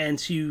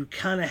 And so you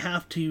kind of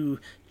have to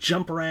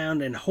jump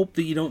around and hope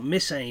that you don't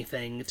miss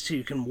anything so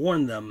you can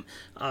warn them.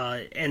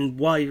 And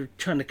while you're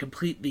trying to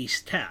complete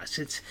these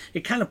tasks,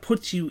 it kind of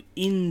puts you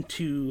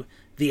into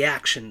the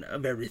action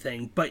of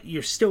everything, but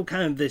you're still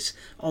kind of this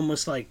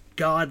almost like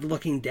God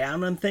looking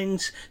down on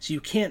things. So you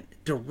can't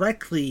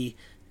directly,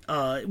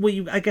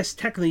 I guess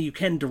technically you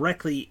can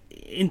directly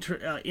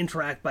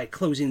interact by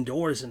closing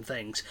doors and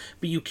things,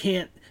 but you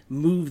can't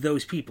move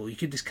those people. You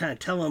could just kind of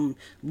tell them,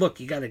 look,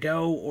 you got to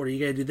go, or you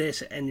got to do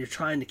this, and you're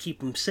trying to keep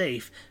them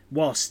safe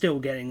while still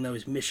getting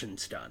those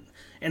missions done.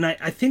 And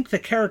I think the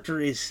character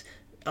is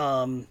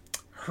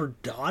her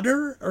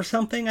daughter or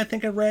something, I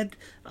think I read,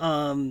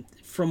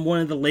 from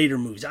one of the later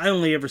movies. I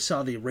only ever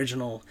saw the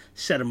original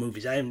set of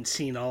movies. I haven't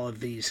seen all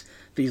of these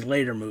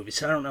later movies,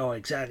 so I don't know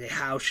exactly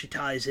how she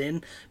ties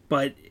in,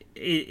 but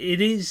it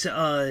is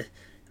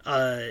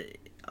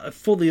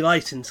fully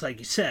licensed, like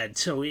you said,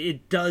 so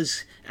it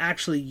does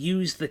actually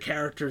use the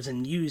characters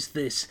and use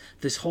this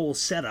whole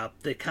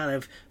setup that kind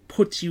of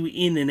puts you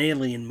in an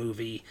alien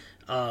movie,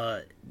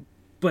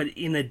 but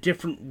in a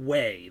different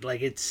way.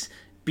 Like, it's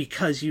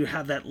because you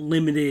have that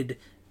limited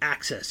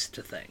access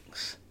to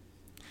things.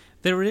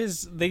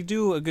 They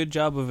do a good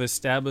job of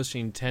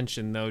establishing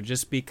tension, though,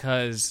 just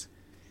because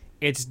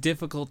it's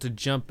difficult to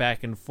jump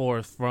back and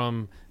forth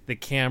from the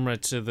camera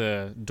to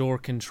the door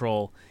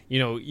control.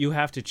 You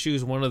have to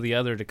choose one or the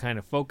other to kind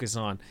of focus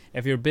on.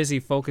 If you're busy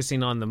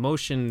focusing on the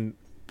motion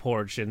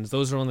portions,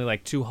 those are only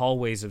like 2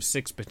 hallways of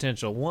 6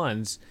 potential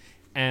ones,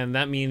 and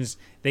that means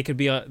they could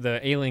be the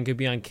alien could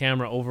be on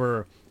camera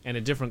over in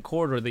a different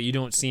corridor that you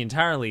don't see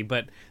entirely.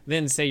 But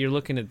then say you're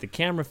looking at the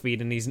camera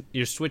feed and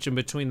you're switching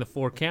between the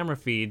 4 camera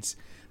feeds.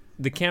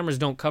 The cameras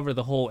don't cover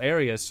the whole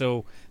area,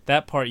 so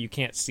that part you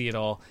can't see at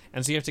all.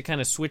 And so you have to kind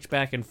of switch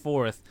back and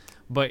forth.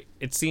 But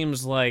it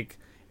seems like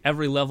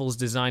every level is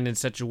designed in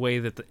such a way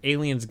that the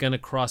alien's going to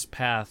cross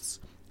paths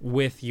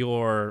with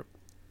your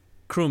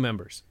crew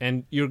members,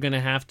 and you're going to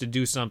have to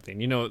do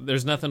something. You know,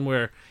 there's nothing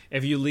where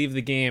if you leave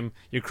the game,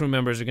 your crew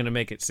members are going to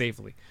make it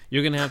safely.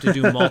 You're going to have to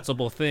do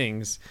multiple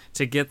things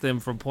to get them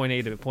from point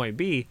A to point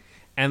B.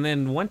 And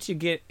then once you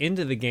get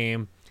into the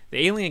game,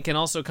 the alien can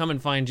also come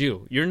and find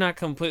you. You're not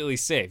completely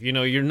safe. You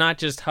know, you're not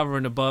just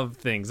hovering above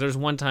things. There's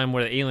one time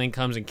where the alien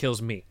comes and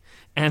kills me.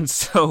 And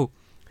so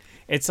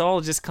it's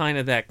all just kind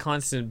of that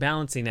constant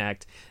balancing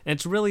act. And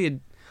it's really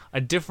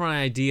a different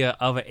idea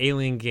of an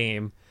alien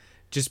game,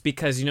 just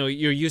because, you know,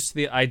 you're used to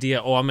the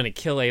idea, oh, I'm going to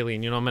kill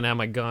alien. You know, I'm going to have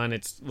my gun.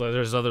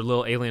 There's other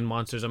little alien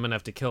monsters I'm going to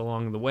have to kill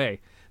along the way.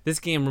 This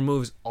game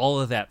removes all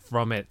of that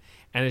from it.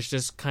 And it's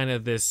just kind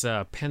of this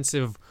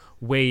pensive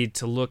way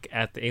to look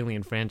at the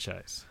Alien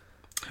franchise.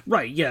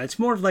 Right, yeah, it's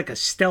more of like a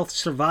stealth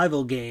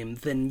survival game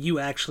than you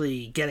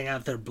actually getting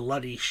out there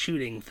bloody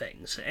shooting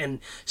things.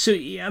 And so,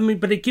 I mean,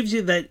 but it gives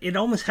you that, it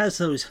almost has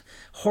those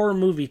horror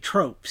movie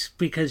tropes,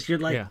 because you're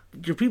like,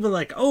 your people are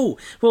like, oh,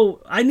 well,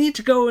 I need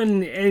to go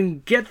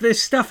and get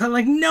this stuff. I'm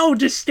like, no,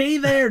 just stay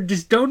there.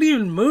 Just don't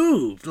even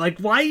move. Like,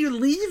 why are you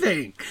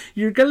leaving?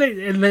 You're gonna,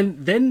 and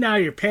then now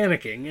you're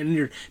panicking and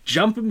you're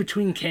jumping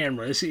between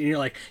cameras and you're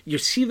like, you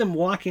see them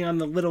walking on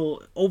the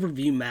little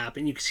overview map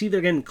and you can see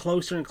they're getting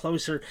closer and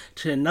closer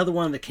to another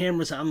one of the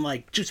cameras. I'm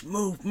like, just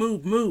move.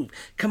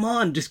 Come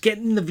on, just get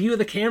in the view of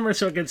the camera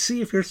so I can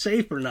see if you're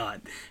safe or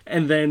not.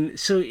 And then,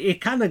 so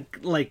it kind of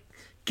like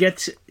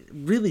gets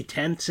really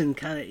tense and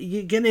kind of,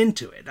 you get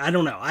into it. I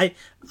don't know. I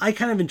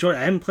kind of enjoy it.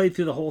 I haven't played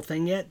through the whole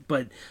thing yet,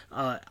 but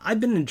I've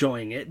been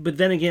enjoying it. But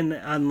then again,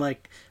 I'm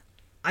like,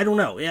 I don't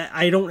know.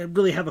 I don't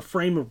really have a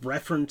frame of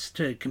reference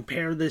to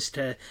compare this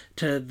to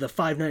the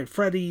Five Nights at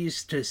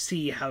Freddy's to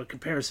see how it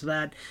compares to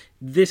that.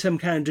 This, I'm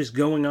kind of just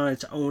going on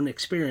its own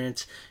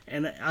experience,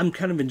 and I'm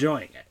kind of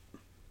enjoying it.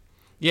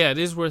 Yeah, it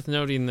is worth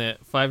noting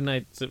that Five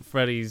Nights at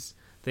Freddy's,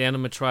 the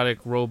animatronic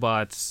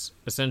robots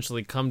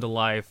essentially come to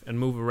life and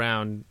move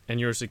around,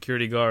 and you're a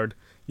security guard.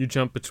 You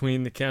jump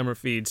between the camera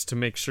feeds to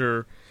make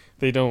sure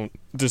they don't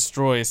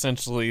destroy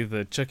essentially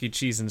the Chuck E.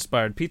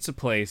 Cheese-inspired pizza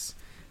place.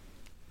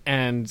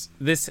 And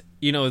this,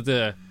 you know,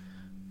 the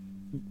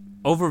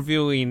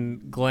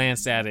overviewing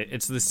glance at it,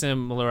 it's the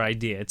similar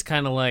idea. It's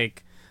kind of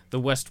like the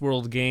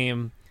Westworld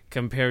game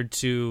compared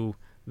to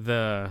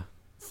the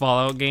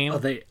Fallout game.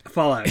 Oh,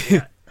 Fallout,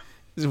 yeah.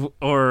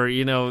 Or,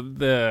 you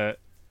know,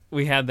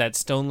 we had that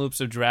Stone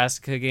Loops of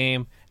Jurassica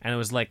game, and it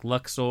was like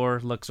Luxor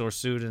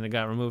suit, and it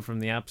got removed from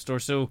the App Store.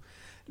 So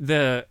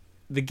the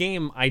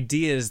game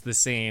idea is the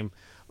same,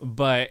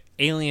 but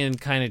Alien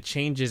kind of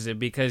changes it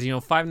because, you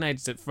know, Five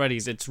Nights at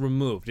Freddy's, it's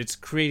removed. It's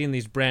creating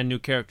these brand new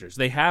characters.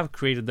 They have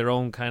created their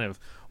own kind of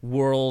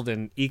world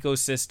and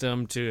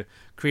ecosystem to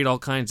create all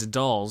kinds of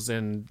dolls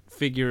and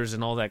figures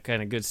and all that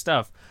kind of good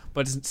stuff,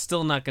 but it's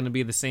still not going to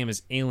be the same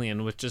as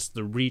Alien with just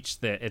the reach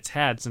that it's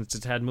had since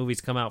it's had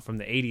movies come out from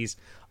the 80s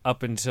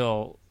up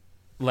until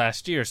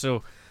last year.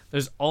 So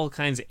there's all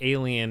kinds of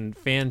Alien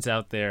fans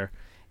out there,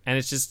 and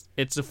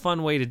it's a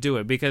fun way to do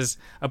it because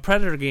a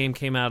Predator game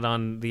came out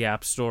on the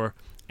App Store,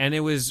 and it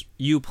was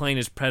you playing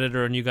as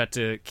Predator, and you got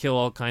to kill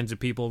all kinds of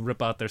people,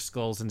 rip out their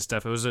skulls and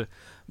stuff. It was a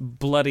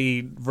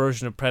bloody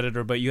version of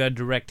Predator, but you had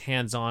direct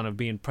hands-on of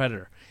being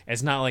Predator.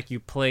 It's not like you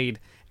played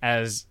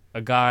as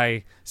a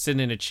guy sitting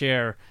in a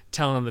chair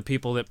telling the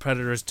people that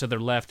Predator's to their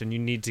left and you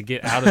need to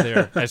get out of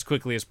there as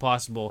quickly as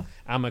possible.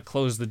 I'm going to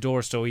close the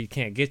door so he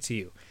can't get to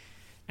you.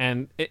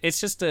 And it's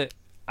just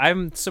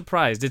I'm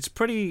surprised. It's a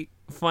pretty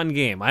fun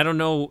game. I don't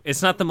know.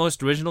 It's not the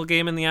most original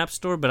game in the App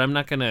Store, but I'm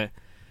not going to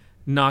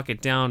knock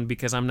it down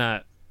because I'm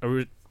not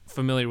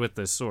familiar with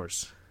the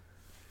source.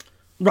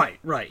 Right,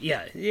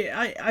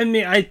 yeah. I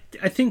mean, I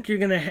think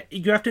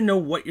you have to know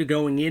what you're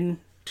going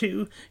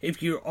into.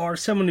 If you are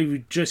someone who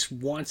just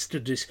wants to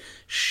just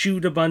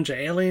shoot a bunch of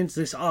aliens,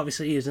 this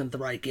obviously isn't the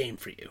right game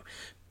for you.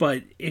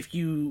 But if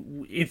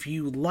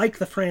you like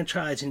the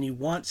franchise and you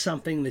want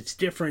something that's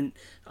different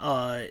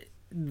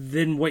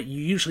than what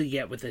you usually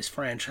get with this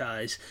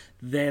franchise,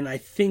 then I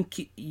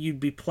think you'd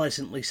be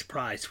pleasantly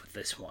surprised with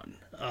this one.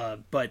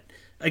 But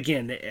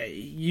again,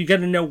 you got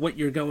to know what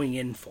you're going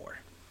in for.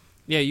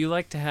 Yeah,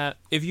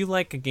 if you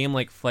like a game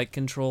like Flight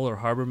Control or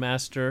Harbor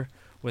Master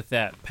with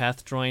that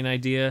path drawing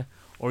idea,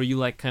 or you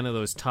like kind of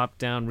those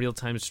top-down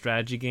real-time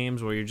strategy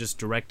games where you're just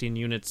directing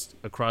units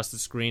across the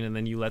screen and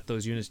then you let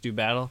those units do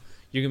battle,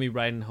 you're going to be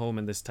riding home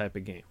in this type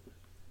of game.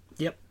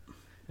 Yep.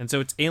 And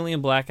so it's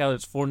Alien Blackout,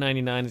 it's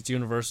 $4.99, it's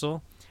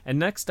Universal. And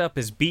next up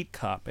is Beat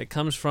Cop. It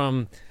comes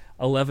from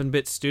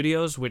 11-Bit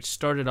Studios, which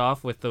started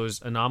off with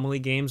those Anomaly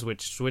games,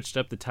 which switched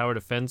up the tower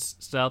defense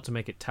style to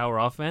make it tower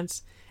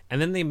offense.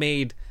 And then they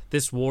made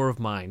this War of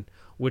Mine,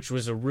 which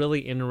was a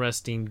really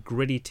interesting,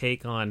 gritty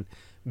take on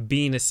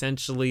being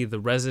essentially the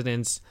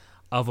residents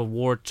of a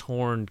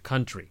war-torn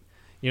country.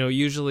 You know,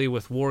 usually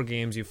with war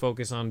games, you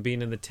focus on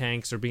being in the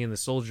tanks or being the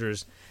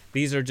soldiers.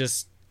 These are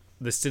just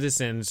the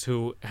citizens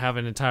who have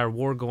an entire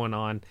war going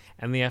on,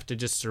 and they have to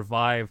just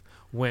survive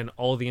when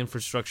all the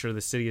infrastructure of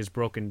the city is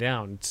broken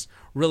down. It's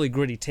really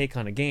gritty take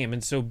on a game.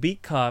 And so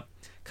Beat Cop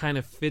kind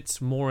of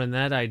fits more in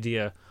that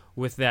idea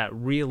with that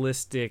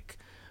realistic,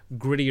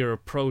 grittier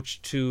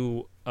approach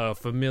to a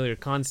familiar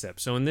concept.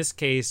 So in this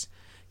case,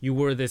 you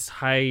were this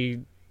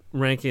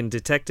high-ranking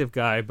detective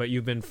guy, but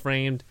you've been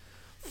framed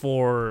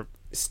for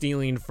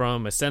stealing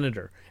from a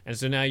senator. And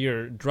so now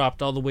you're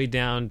dropped all the way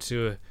down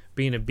to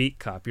being a beat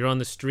cop. You're on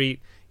the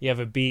street, you have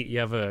a beat, you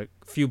have a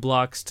few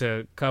blocks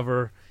to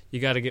cover, you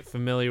got to get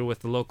familiar with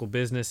the local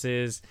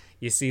businesses.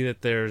 You see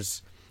that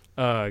there's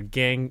a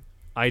gang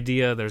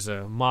idea, there's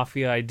a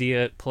mafia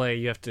idea at play.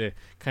 You have to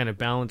kind of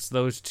balance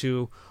those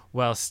two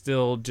while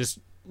still just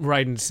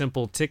writing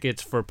simple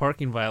tickets for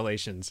parking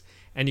violations.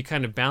 And you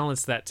kind of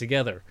balance that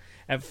together.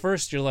 At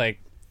first, you're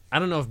like, I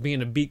don't know if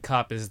being a beat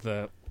cop is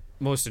the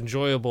most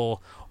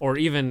enjoyable or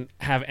even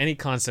have any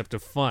concept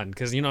of fun,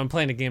 because, you know, I'm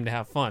playing a game to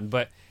have fun.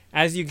 But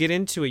as you get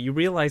into it, you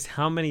realize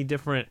how many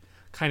different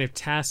kind of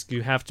tasks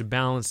you have to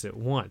balance at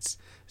once.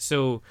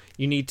 So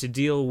you need to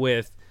deal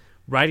with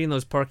writing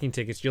those parking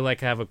tickets. You're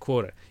like, have a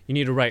quota. You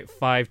need to write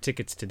 5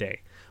 tickets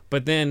today.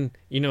 But then,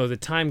 you know, the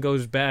time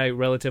goes by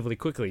relatively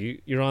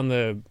quickly. You're on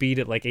the beat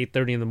at like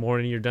 8:30 in the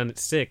morning. You're done at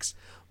 6.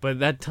 But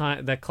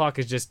that clock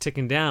is just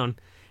ticking down.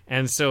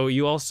 And so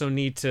you also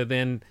need to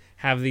then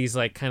have these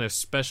like kind of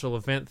special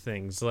event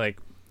things. Like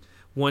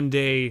one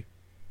day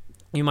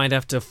you might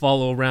have to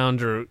follow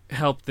around or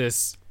help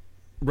this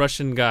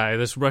Russian guy,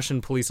 this Russian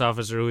police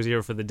officer who's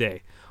here for the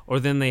day. Or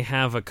then they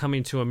have a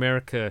Coming to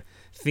America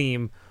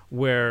theme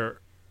where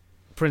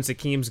Prince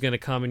Akeem's going to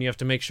come and you have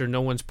to make sure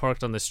no one's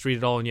parked on the street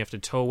at all and you have to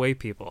tow away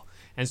people.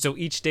 And so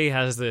each day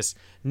has this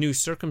new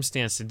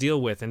circumstance to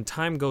deal with, and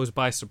time goes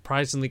by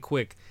surprisingly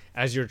quick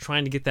as you're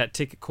trying to get that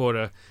ticket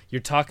quota.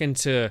 You're talking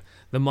to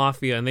the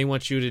mafia and they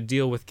want you to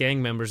deal with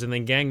gang members, and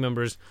then gang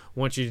members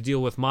want you to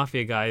deal with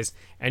mafia guys,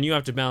 and you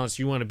have to balance.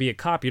 You want to be a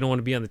cop, you don't want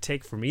to be on the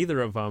take from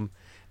either of them.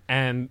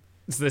 And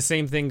it's the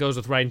same thing goes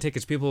with writing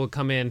tickets. People will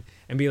come in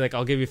and be like,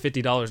 I'll give you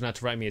 $50 not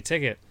to write me a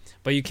ticket.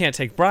 But you can't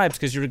take bribes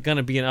because you're going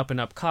to be an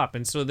up-and-up cop.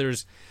 And so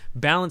there's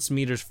balance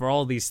meters for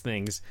all these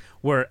things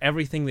where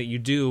everything that you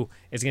do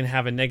is going to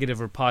have a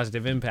negative or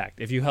positive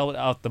impact. If you help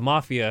out the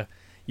mafia,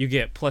 you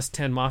get plus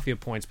 10 mafia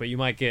points, but you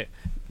might get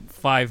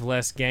 5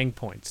 less gang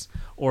points,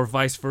 or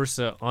vice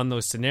versa on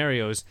those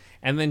scenarios.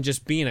 And then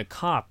just being a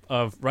cop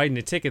of writing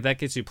a ticket, that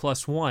gets you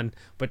plus 1,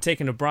 but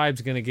taking a bribe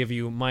is going to give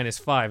you minus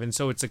 5. And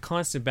so it's a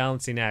constant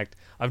balancing act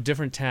of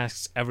different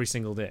tasks every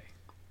single day.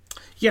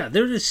 Yeah,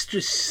 there is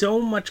just so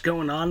much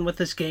going on with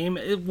this game.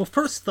 Well,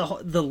 first, the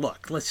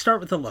look. Let's start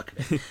with the look.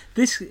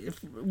 This,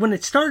 when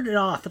it started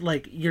off,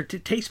 like,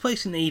 it takes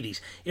place in the 80s.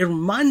 It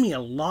reminded me a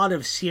lot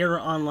of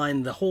Sierra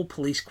Online, the whole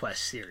Police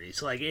Quest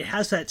series. Like, it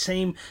has that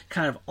same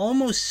kind of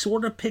almost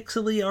sort of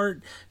pixely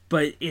art,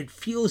 but it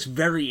feels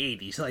very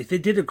 80s. Like, they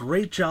did a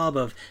great job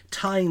of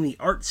tying the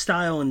art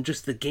style and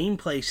just the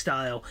gameplay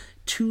style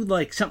to,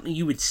 like, something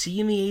you would see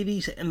in the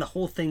 80s, and the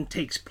whole thing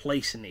takes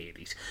place in the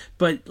 80s.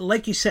 But,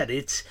 like you said,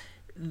 it's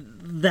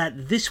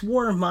that this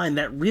War of Mine,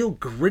 that real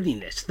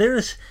grittiness.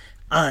 There's,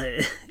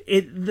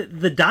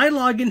 the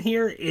dialogue in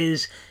here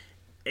is,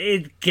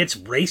 it gets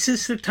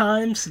racist at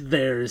times.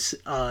 There's,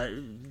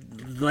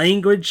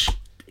 language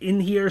in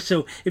here,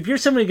 so if you're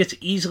somebody who gets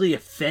easily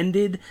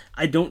offended,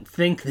 I don't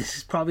think this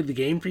is probably the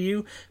game for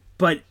you.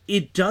 But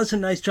it does a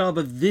nice job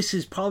of, this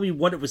is probably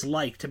what it was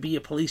like to be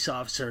a police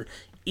officer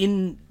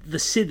in the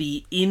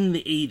city in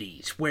the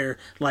 80s, where,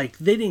 like,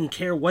 they didn't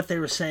care what they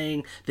were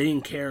saying, they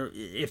didn't care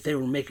if they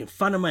were making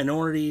fun of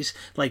minorities.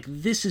 Like,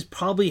 this is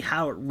probably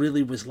how it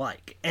really was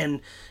like.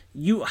 And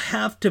you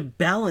have to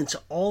balance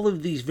all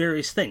of these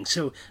various things.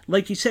 So,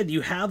 like you said,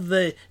 you have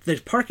the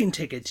parking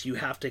tickets you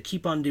have to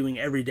keep on doing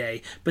every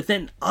day, but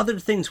then other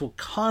things will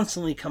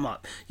constantly come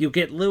up. You'll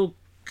get little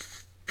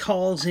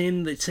calls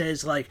in that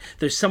says, like,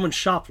 there's someone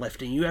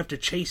shoplifting. You have to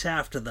chase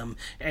after them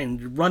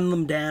and run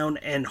them down,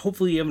 and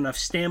hopefully you have enough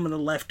stamina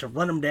left to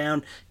run them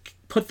down,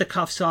 put the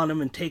cuffs on them,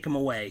 and take them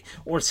away.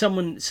 Or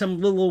some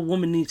little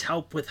woman needs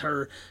help with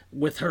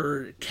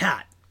her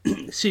cat.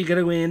 So you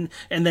gotta go in,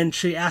 and then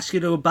she asks you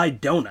to buy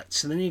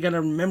donuts, and then you gotta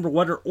remember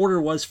what her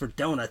order was for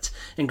donuts,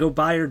 and go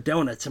buy her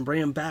donuts, and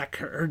bring them back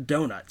her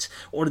donuts.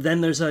 Or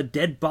then there's a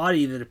dead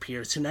body that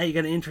appears, so now you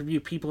gotta interview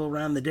people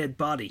around the dead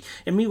body.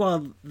 And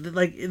meanwhile,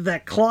 like,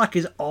 that clock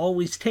is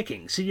always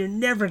ticking, so you're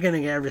never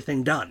gonna get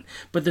everything done.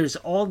 But there's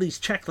all these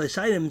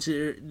checklist items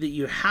that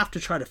you have to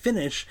try to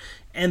finish,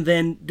 and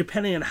then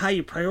depending on how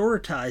you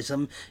prioritize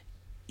them,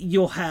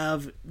 you'll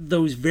have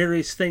those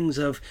various things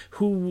of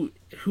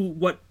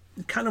what,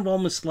 kind of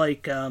almost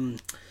like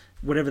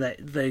whatever that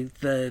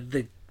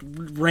the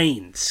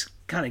Reigns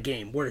kind of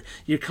game, where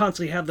you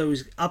constantly have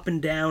those up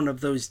and down of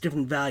those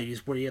different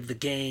values, where you have the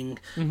gang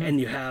and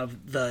you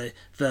have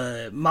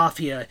the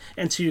mafia,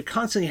 and so you're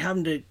constantly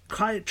having to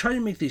try to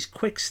make these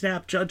quick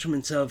snap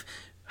judgments of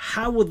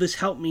how will this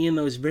help me in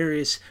those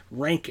various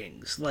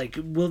rankings? Like,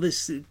 will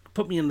this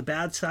put me on the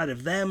bad side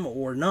of them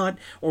or not?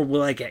 Or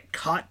will I get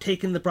caught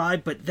taking the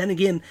bribe? But then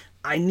again,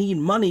 I need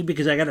money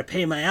because I got to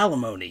pay my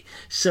alimony.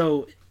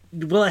 So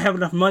will I have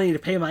enough money to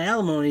pay my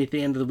alimony at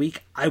the end of the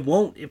week? I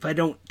won't if I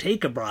don't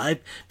take a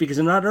bribe because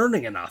I'm not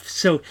earning enough.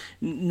 So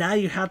now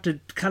you have to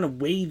kind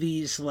of weigh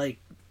these, like,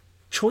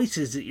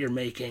 choices that you're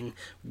making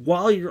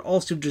while you're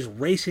also just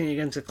racing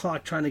against the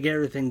clock trying to get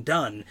everything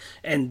done.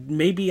 And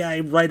maybe I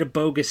write a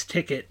bogus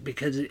ticket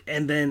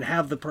and then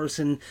have the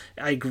person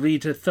I agree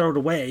to throw it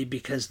away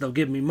because they'll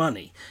give me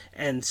money.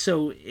 And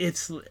so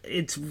it's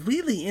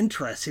really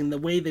interesting the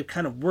way they've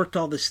kind of worked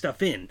all this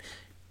stuff in.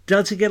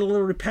 Does it get a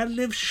little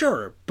repetitive?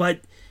 Sure, but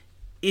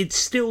it's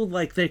still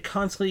like they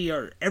constantly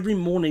are, every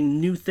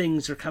morning new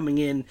things are coming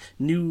in,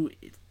 new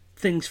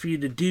things for you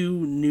to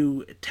do,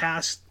 new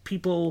tasks,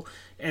 people,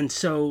 and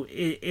so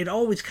it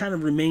always kind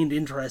of remained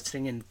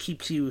interesting and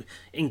keeps you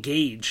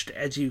engaged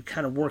as you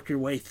kind of work your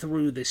way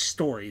through this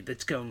story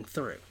that's going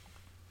through.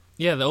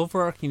 Yeah, the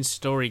overarching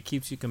story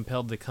keeps you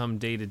compelled to come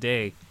day to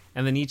day,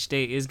 and then each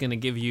day is going to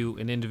give you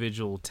an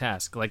individual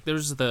task. Like,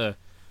 there's the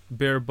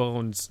bare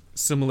bones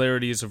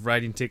similarities of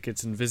writing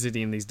tickets and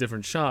visiting these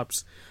different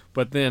shops,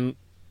 but then,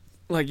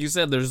 like you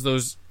said, there's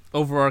those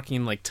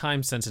overarching, like,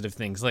 time sensitive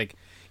things. Like,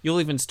 you'll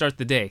even start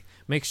the day.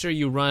 Make sure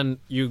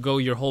you go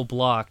your whole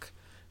block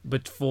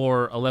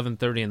before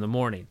 11:30 in the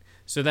morning.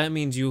 So that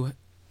means you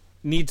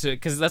need to,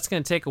 because that's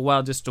going to take a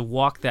while just to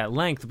walk that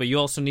length, but you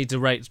also need to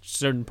write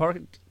certain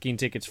parking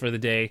tickets for the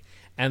day,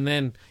 and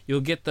then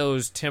you'll get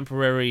those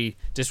temporary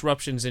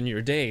disruptions in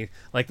your day.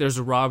 Like, there's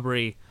a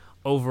robbery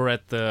over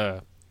at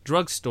the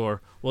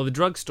drugstore. Well, the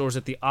drugstore's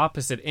at the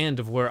opposite end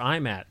of where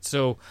I'm at,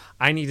 so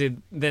I need to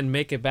then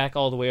make it back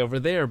all the way over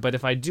there. But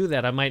if I do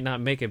that, I might not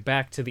make it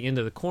back to the end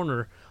of the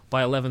corner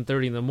by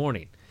 11:30 in the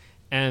morning.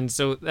 And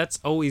so that's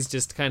always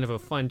just kind of a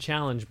fun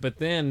challenge. But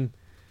then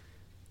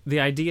the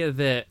idea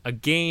that a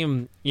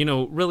game,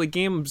 really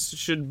games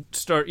should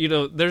start,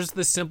 there's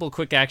the simple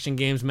quick action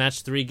games,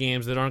 match 3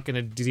 games that aren't going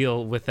to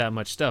deal with that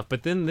much stuff.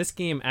 But then this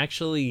game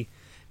actually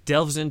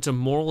delves into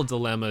moral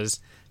dilemmas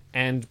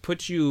and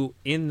puts you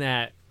in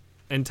that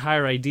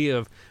entire idea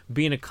of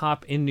being a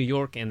cop in New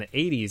York in the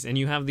 80s, and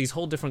you have these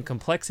whole different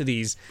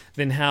complexities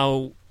than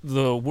how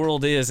the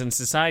world is and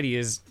society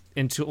is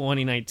in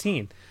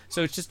 2019.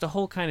 So it's just a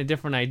whole kind of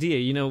different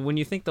idea. When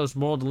you think those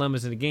moral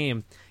dilemmas in a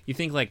game, you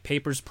think like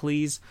Papers,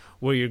 Please,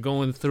 where you're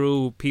going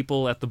through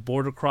people at the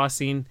border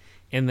crossing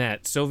in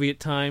that Soviet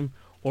time,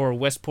 or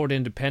Westport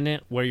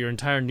Independent, where your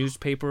entire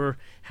newspaper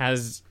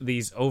has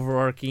these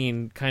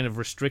overarching kind of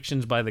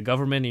restrictions by the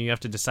government and you have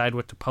to decide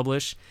what to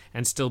publish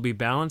and still be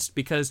balanced,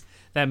 because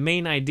that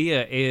main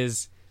idea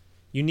is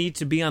you need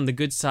to be on the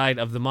good side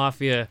of the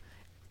mafia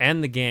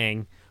and the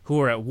gang who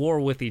are at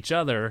war with each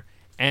other,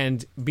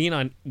 and being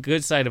on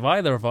good side of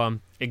either of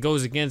them, it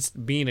goes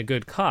against being a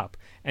good cop.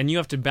 And you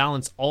have to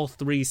balance all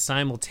three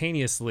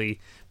simultaneously,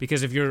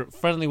 because if you're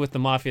friendly with the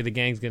mafia, the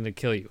gang's going to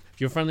kill you.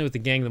 If you're friendly with the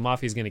gang, the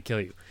mafia's going to kill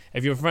you.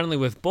 If you're friendly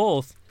with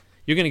both,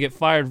 you're going to get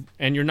fired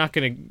and you're not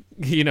going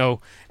to,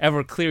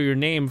 ever clear your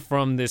name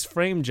from this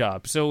frame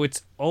job. So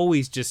it's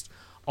always just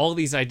all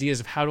these ideas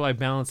of how do I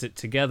balance it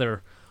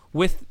together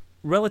with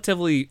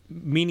relatively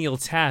menial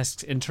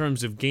tasks in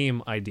terms of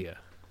game idea.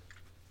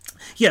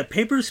 Yeah,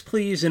 Papers,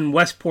 Please, and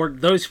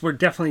Westport, those were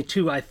definitely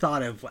two I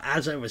thought of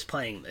as I was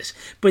playing this.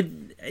 But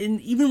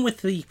even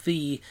with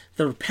the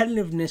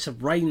repetitiveness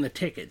of writing the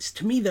tickets,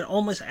 to me that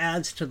almost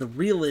adds to the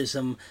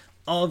realism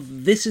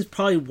of this is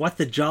probably what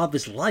the job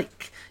is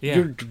like. Yeah.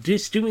 You're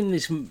just doing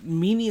this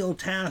menial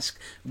task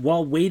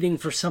while waiting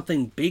for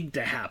something big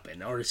to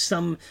happen or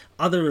some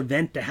other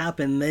event to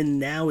happen. Then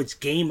now it's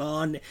game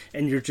on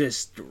and you're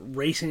just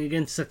racing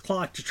against the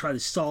clock to try to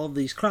solve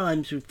these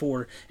crimes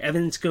before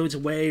evidence goes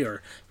away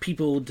or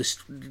people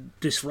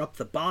disrupt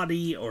the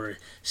body or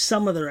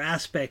some other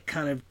aspect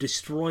kind of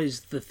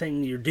destroys the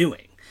thing you're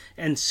doing.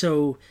 And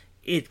so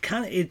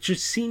it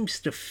just seems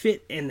to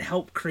fit and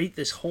help create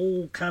this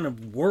whole kind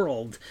of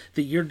world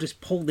that you're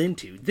just pulled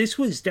into. This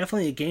was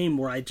definitely a game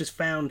where I just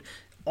found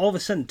all of a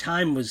sudden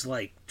time was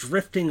like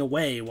drifting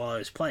away while I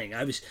was playing.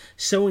 I was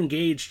so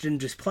engaged in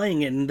just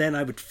playing it, and then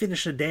I would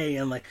finish a day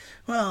and like,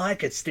 well, I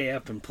could stay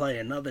up and play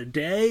another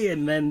day,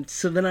 and then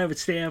I would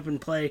stay up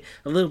and play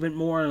a little bit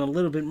more and a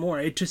little bit more.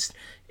 It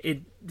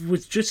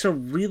was just a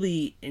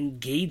really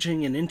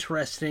engaging and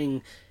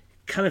interesting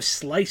kind of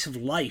slice of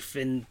life,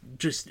 and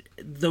just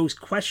those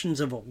questions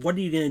of what are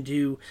you going to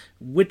do,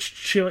 which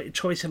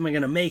choice am I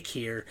going to make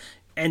here,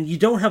 and you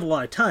don't have a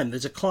lot of time.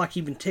 There's a clock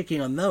even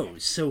ticking on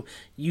those, so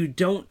you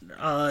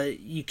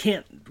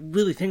can't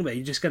really think about it.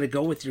 You just got to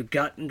go with your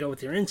gut and go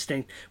with your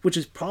instinct, which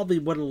is probably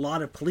what a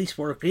lot of police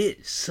work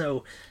is.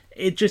 So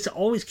it just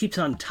always keeps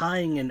on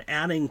tying and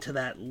adding to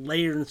that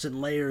layers and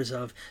layers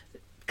of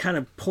kind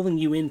of pulling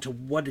you into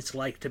what it's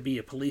like to be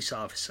a police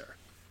officer.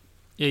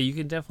 Yeah, you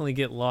can definitely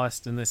get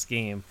lost in this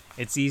game.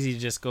 It's easy to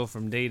just go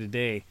from day to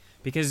day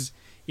because,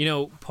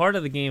 part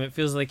of the game, it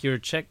feels like you're a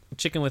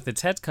chicken with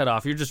its head cut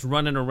off. You're just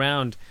running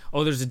around.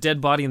 Oh, there's a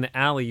dead body in the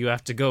alley you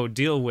have to go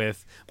deal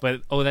with.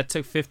 But, that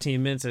took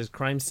 15 minutes as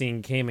crime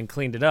scene came and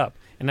cleaned it up.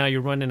 And now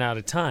you're running out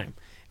of time.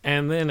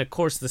 And then, of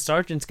course, the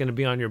sergeant's going to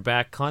be on your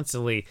back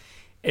constantly.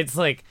 It's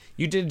like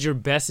you did your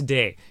best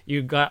day.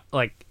 You got,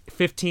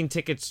 15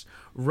 tickets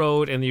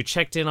rode, and you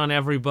checked in on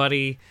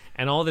everybody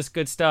and all this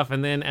good stuff.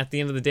 And then at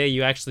the end of the day,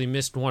 you actually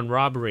missed one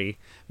robbery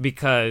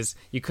because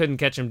you couldn't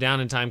catch them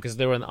down in time because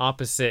they were on the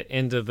opposite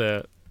end of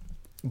the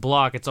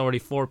block. It's already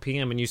 4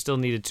 p.m. and you still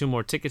needed 2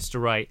 more tickets to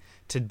write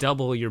to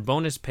double your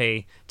bonus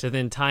pay to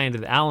then tie into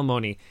the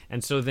alimony.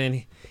 And so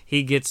then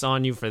he gets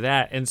on you for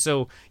that. And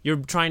so you're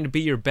trying to be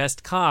your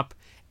best cop,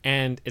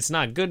 and it's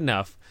not good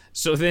enough.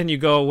 So then you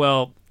go,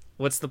 well,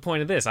 what's the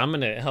point of this? I'm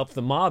going to help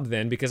the mob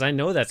then because I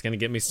know that's going to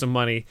get me some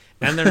money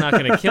and they're not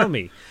going to kill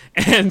me.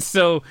 And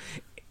so,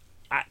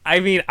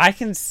 I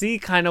can see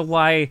kind of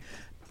why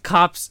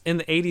cops in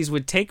the 80s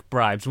would take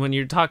bribes when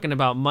you're talking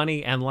about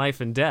money and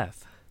life and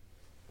death.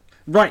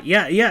 Right,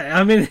 yeah.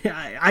 I mean,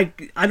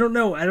 I don't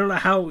know. I don't know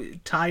how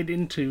tied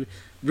into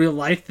real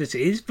life this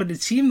is, but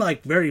it seemed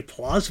like very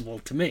plausible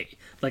to me.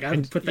 Like, I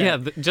would put that.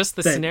 Yeah, just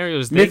the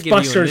scenarios they give you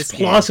in this Mythbusters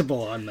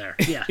plausible on there.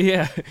 Yeah.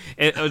 Yeah,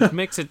 it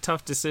makes it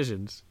tough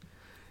decisions.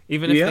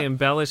 Even if they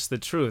embellish the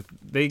truth,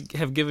 they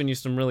have given you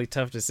some really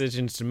tough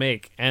decisions to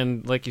make.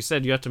 And like you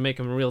said, you have to make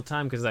them in real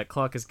time because that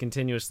clock is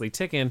continuously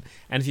ticking.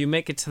 And if you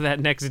make it to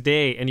that next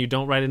day and you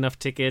don't write enough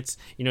tickets,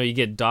 you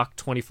get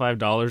docked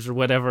 $25 or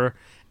whatever.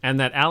 And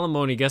that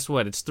alimony, guess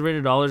what? It's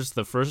 $300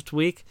 the first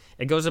week.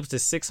 It goes up to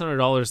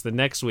 $600 the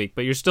next week,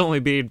 but you're still only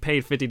being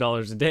paid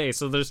 $50 a day.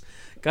 So there's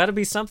got to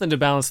be something to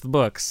balance the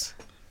books.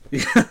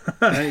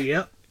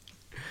 Yep.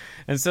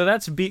 And so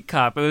that's Beat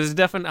Cop. It was a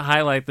definite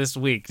highlight this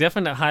week.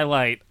 Definite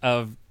highlight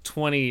of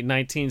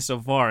 2019 so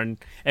far. And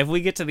if we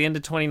get to the end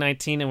of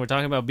 2019 and we're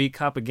talking about Beat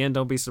Cop again,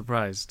 don't be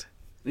surprised.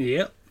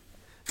 Yep.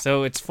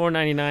 So it's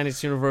 $4.99.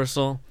 It's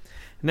Universal.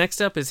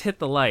 Next up is Hit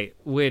the Light,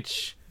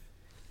 which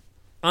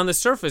on the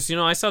surface,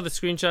 I saw the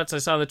screenshots, I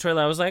saw the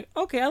trailer, I was like,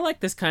 okay, I like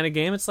this kind of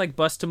game. It's like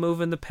Bust a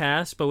Move in the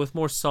past, but with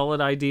more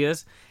solid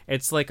ideas.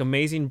 It's like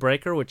Amazing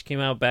Breaker, which came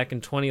out back in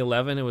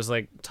 2011. It was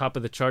like top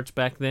of the charts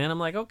back then. I'm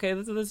like, okay,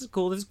 this is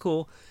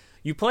cool.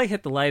 You play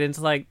Hit the Light, and it's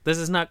like, this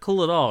is not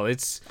cool at all.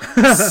 It's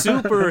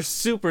super,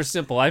 super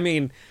simple. I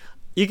mean,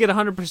 you get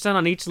 100%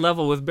 on each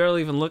level with barely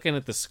even looking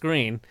at the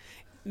screen.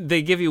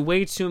 They give you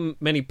way too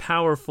many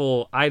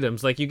powerful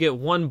items. Like, you get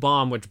one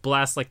bomb which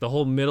blasts like the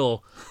whole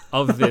middle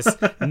of this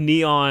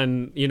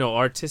neon,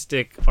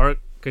 artistic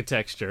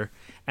architecture,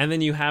 and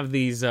then you have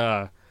these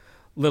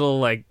little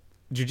like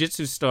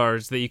jujitsu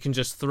stars that you can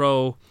just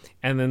throw,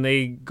 and then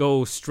they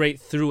go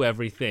straight through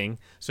everything.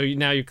 So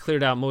now you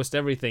cleared out most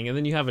everything, and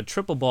then you have a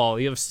triple ball.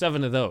 You have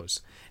 7 of those,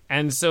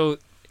 and so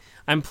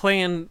I'm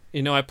playing.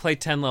 I play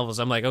 10 levels.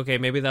 I'm like, okay,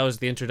 maybe that was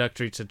the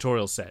introductory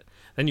tutorial set.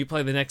 Then you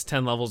play the next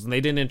 10 levels, and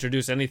they didn't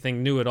introduce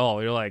anything new at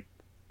all. You're like,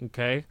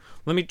 okay,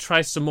 let me try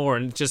some more,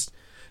 and just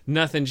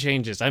nothing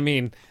changes. I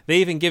mean, they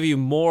even give you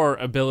more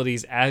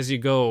abilities as you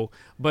go,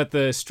 but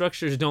the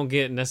structures don't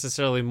get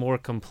necessarily more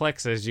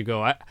complex as you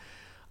go.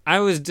 I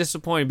was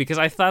disappointed because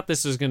I thought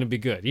this was going to be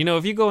good.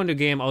 If you go into a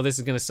game, oh, this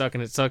is going to suck,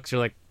 and it sucks, you're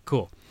like,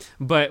 cool.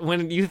 But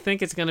when you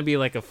think it's going to be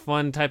like a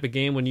fun type of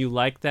game, when you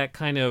like that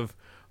kind of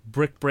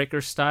brick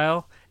breaker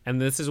style,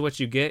 and this is what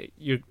you get,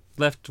 you're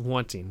left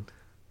wanting.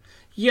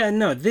 Yeah,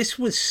 no, this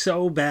was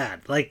so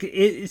bad. Like,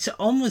 it's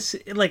almost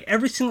like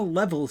every single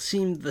level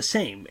seemed the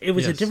same. It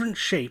was a different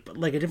shape,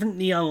 like a different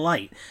neon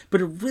light,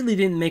 but it really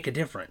didn't make a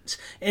difference.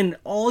 And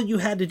all you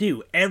had to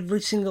do,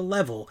 every single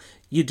level,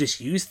 you just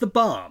use the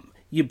bomb.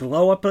 You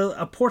blow up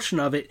a portion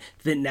of it,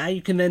 then now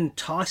you can then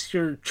toss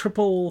your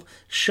triple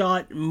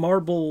shot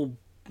marble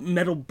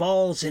metal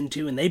balls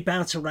into, and they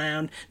bounce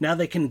around. Now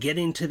they can get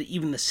into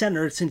even the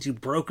center since you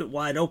broke it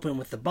wide open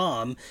with the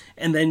bomb,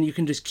 and then you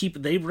can just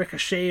they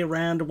ricochet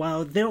around a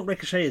while. They don't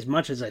ricochet as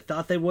much as I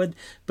thought they would,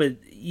 but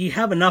you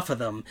have enough of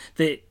them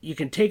that you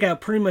can take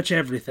out pretty much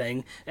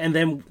everything, and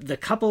then the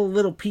couple of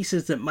little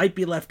pieces that might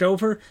be left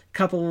over,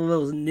 couple of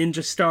little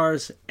ninja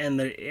stars,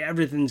 and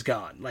everything's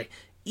gone. Like,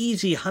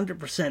 easy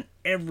 100%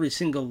 every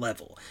single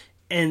level.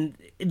 And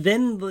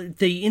then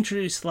they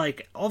introduced,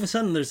 like, all of a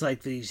sudden there's,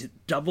 like, these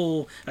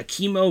double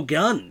Akimo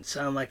guns.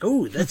 I'm like,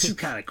 oh, that's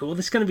kind of cool.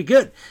 This is going to be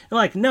good. And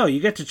like, no, you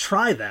get to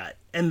try that.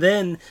 And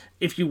then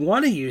if you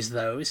want to use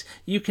those,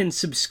 you can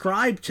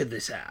subscribe to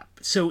this app.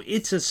 So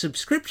it's a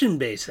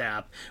subscription-based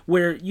app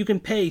where you can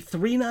pay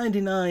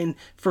 $3.99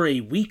 for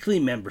a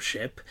weekly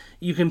membership.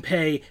 You can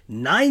pay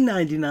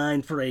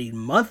 $9.99 for a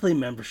monthly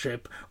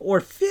membership, or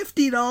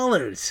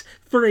 $50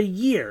 for a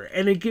year.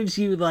 And it gives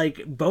you,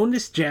 like,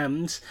 bonus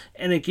gems,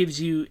 and it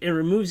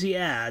removes the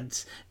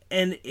ads.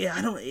 And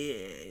I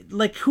don't,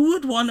 like, who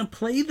would want to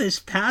play this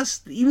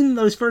past even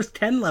those first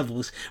 10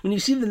 levels when you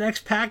see the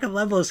next pack of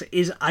levels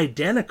is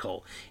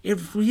identical?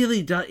 It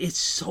really does. It's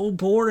so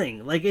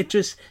boring. Like, it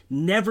just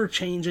never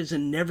changes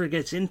and never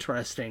gets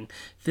interesting,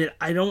 that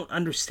I don't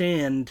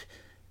understand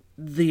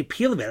the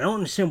appeal of it. I don't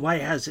understand why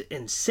it has an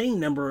insane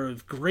number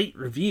of great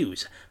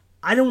reviews.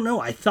 I don't know.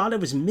 I thought I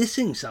was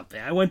missing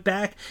something. I went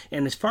back,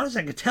 and as far as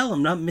I could tell,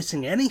 I'm not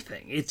missing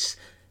anything. It's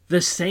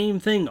the same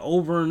thing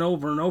over and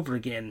over and over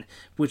again,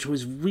 which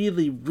was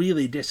really,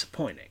 really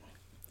disappointing.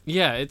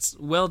 Yeah, it's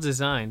well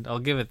designed, I'll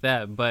give it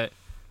that, but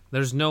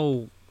there's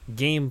no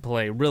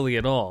gameplay really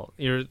at all.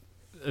 You're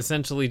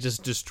essentially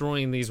just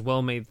destroying these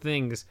well-made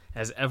things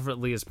as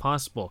effortlessly as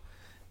possible.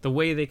 The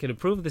way they could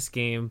improve this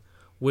game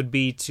would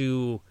be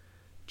to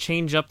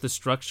change up the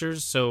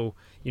structures, so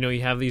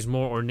you have these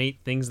more ornate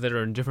things that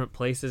are in different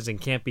places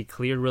and can't be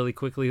cleared really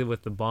quickly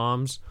with the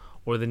bombs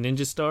or the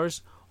ninja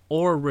stars,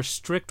 or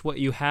restrict what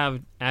you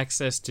have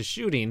access to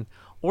shooting,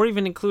 or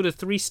even include a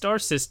 3-star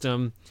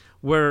system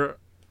where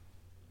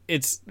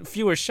it's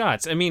fewer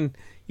shots. I mean,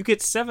 you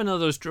get 7 of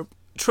those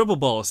triple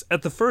balls.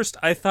 At the first,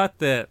 I thought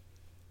that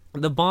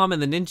the bomb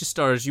and the ninja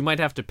stars, you might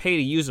have to pay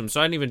to use them,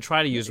 so I didn't even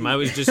try to use them. I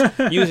was just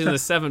using the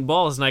 7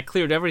 balls, and I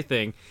cleared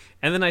everything.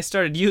 And then I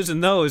started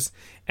using those,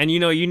 and you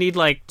need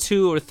like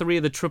 2 or 3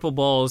 of the triple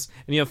balls,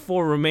 and you have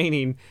 4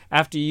 remaining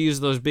after you use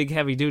those big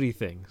heavy-duty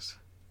things.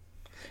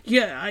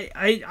 Yeah,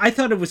 I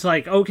thought it was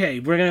like, okay,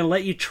 we're going to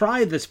let you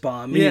try this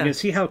bomb, and you can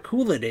see how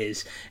cool it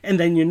is, and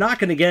then you're not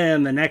going to get it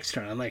on the next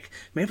turn. I'm like,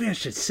 maybe I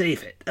should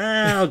save it.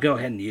 I'll go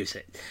ahead and use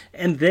it.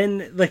 And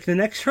then, like, the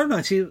next turn,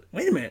 I see,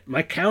 wait a minute,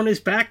 my count is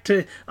back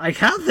to, I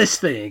have this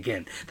thing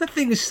again. That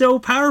thing is so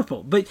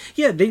powerful. But,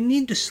 yeah, they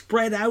need to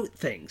spread out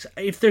things.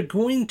 If they're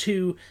going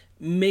to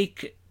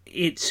make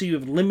it so you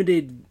have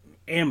limited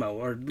ammo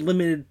or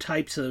limited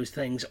types of those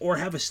things, or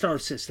have a star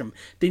system,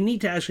 they need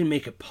to actually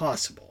make it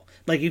possible.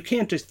 Like, you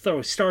can't just throw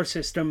a star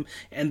system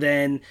and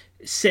then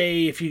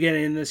say if you get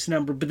in this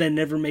number, but then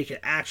never make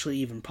it actually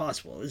even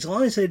possible. As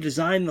long as they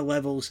design the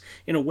levels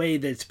in a way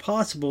that it's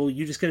possible,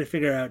 you just got to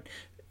figure out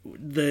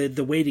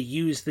the way to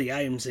use the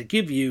items they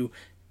give you,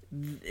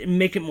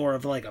 make it more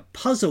of like a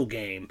puzzle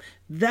game.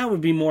 That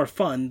would be more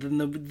fun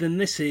than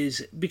this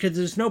is, because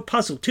there's no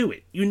puzzle to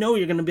it. You're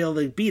going to be able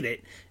to beat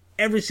it.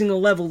 Every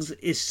single level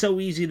is so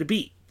easy to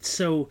beat.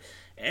 So,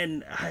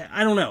 and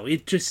I don't know,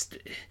 it just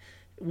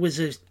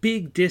was a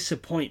big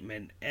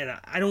disappointment, and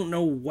I don't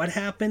know what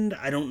happened.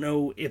 I don't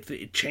know if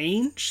it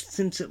changed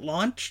since it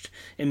launched,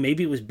 and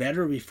maybe it was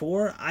better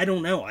before. I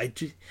don't know.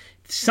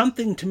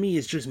 Something to me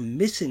is just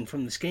missing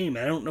from this game,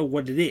 and I don't know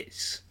what it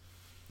is.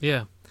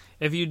 Yeah.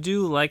 If you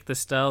do like the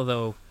style,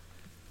 though,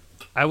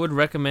 I would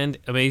recommend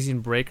Amazing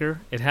Breaker.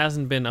 It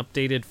hasn't been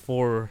updated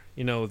for,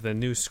 the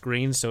new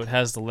screen, so it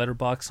has the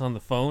letterbox on the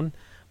phone,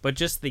 but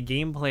just the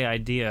gameplay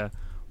idea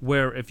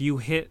where if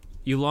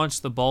you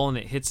launch the ball and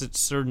it hits at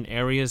certain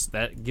areas,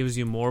 that gives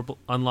you more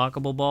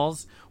unlockable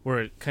balls, where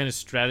it kind of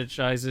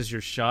strategizes your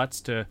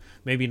shots to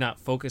maybe not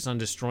focus on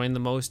destroying the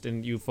most,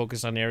 and you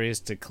focus on areas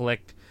to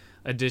collect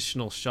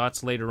additional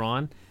shots later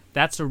on.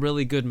 That's a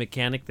really good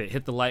mechanic that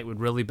Hit the Light would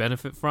really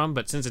benefit from,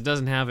 but since it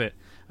doesn't have it,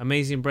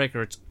 Amazing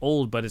Breaker, it's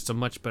old, but it's a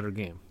much better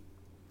game.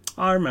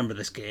 I remember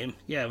this game.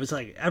 Yeah, it was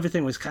like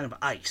everything was kind of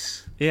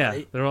ice. Yeah,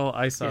 right? They're all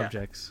ice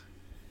objects.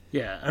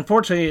 Yeah,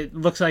 unfortunately, it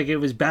looks like it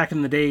was back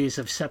in the days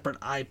of separate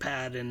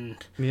iPad and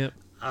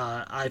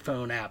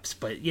iPhone apps.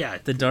 But yeah,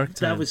 the dark times.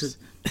 That was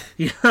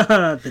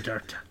the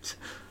dark times.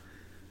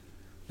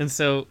 And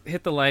so,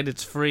 Hit the Light.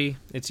 It's free.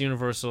 It's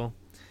universal.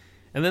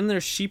 And then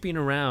there's Sheeping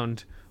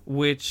Around,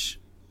 which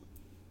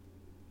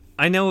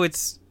I know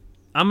it's.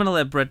 I'm gonna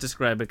let Brett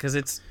describe it because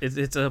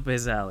it's up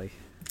his alley.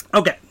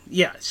 Okay,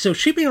 yeah. So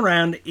Sheeping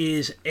Around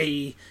is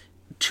a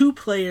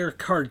 2-player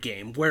card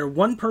game where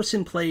one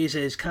person plays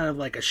as kind of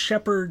like a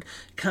shepherd,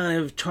 kind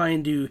of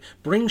trying to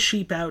bring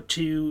sheep out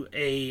to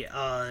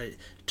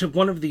to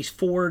one of these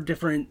 4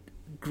 different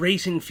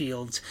grazing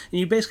fields, and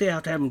you basically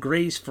have to have them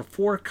graze for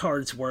 4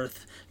 cards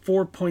worth,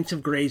 4 points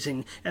of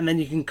grazing, and then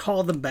you can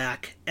call them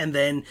back, and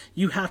then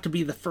you have to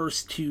be the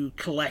first to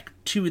collect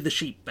 2 of the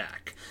sheep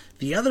back.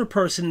 The other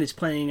person is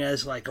playing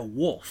as like a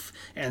wolf,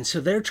 and so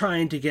they're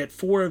trying to get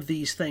 4 of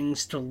these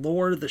things to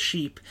lure the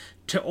sheep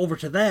over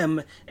to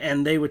them,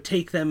 and they would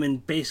take them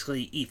and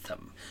basically eat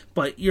them.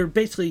 But you're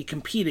basically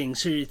competing,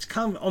 so it's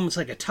kind of almost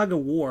like a tug of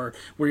war,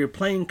 where you're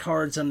playing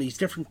cards on these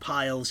different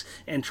piles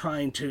and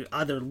trying to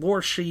either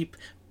lure sheep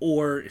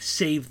or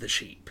save the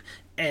sheep.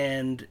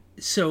 And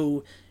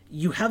so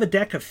you have a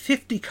deck of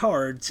 50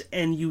 cards,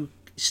 and you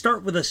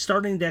start with a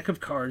starting deck of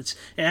cards,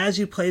 and as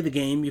you play the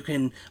game, you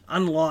can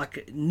unlock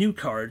new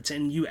cards,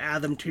 and you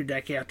add them to your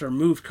deck. You have to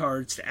remove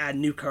cards to add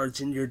new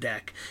cards in your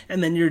deck,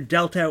 and then you're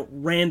dealt out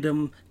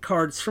random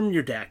cards from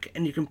your deck,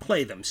 and you can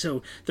play them.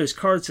 So there's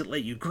cards that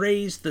let you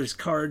graze, there's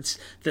cards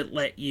that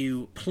let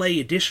you play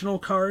additional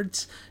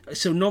cards.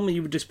 So normally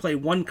you would just play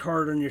 1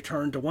 card on your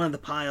turn to one of the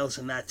piles,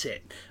 and that's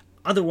it.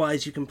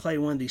 Otherwise, you can play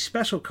one of these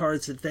special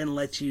cards that then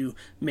lets you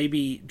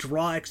maybe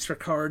draw extra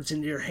cards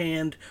into your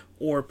hand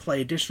or play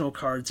additional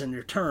cards on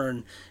your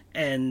turn.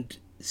 And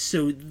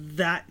so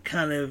that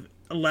kind of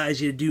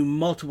allows you to do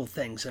multiple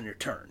things on your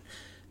turn.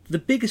 The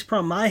biggest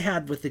problem I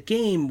had with the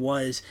game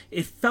was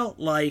it felt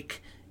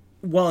like,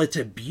 while it's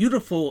a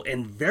beautiful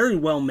and very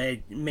well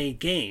made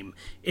game,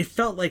 it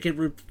felt like it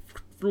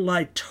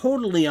relied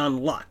totally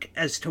on luck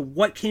as to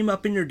what came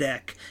up in your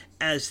deck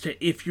as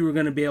to if you were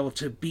going to be able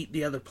to beat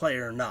the other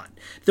player or not.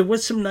 There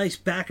was some nice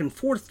back and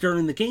forth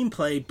during the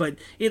gameplay, but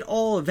it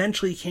all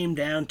eventually came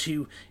down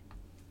to,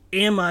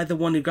 am I the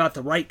one who got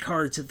the right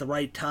cards at the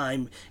right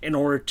time in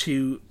order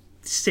to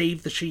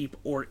save the sheep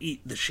or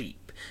eat the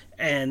sheep?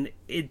 And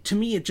to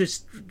me, it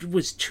just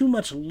was too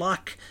much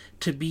luck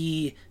to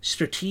be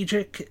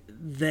strategic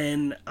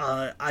than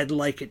I'd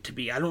like it to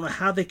be. I don't know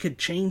how they could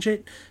change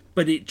it,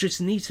 but it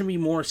just needs to be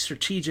more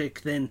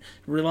strategic than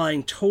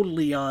relying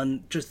totally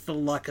on just the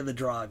luck of the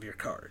draw of your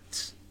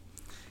cards.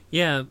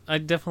 Yeah, I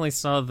definitely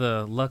saw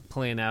the luck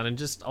playing out, and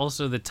just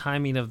also the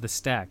timing of the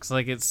stacks.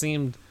 Like, it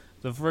seemed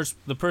the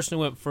person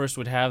who went first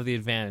would have the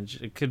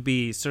advantage. It could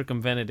be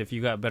circumvented if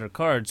you got better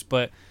cards,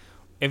 but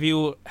if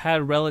you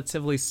had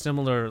relatively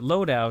similar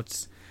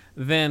loadouts,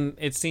 then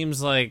it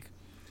seems like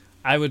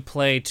I would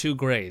play 2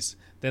 grays,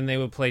 then they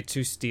would play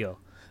 2 steel,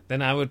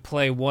 then I would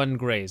play 1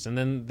 grays, and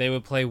then they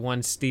would play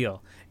 1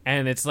 steel.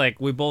 And it's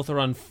like we both are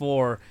on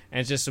 4,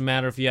 and it's just a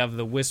matter if you have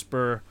the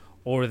Whisper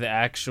or the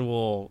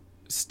actual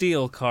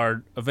steel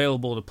card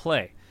available to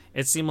play.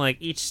 It seemed like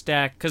each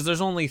stack, because there's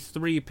only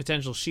 3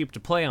 potential sheep to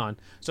play on,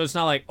 so it's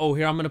not like, oh,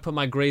 here, I'm going to put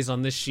my grays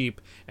on this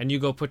sheep, and you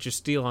go put your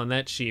steel on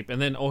that sheep,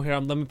 and then, oh, here,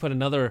 let me put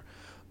another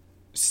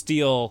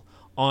steel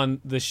on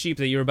the sheep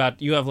that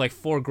you have like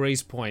 4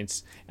 graze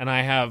points, and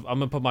I'm going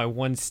to put my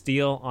 1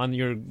 steel on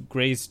your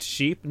grazed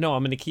sheep. No,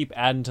 I'm going to keep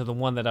adding to the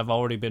one that I've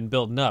already been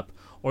building up,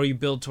 or you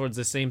build towards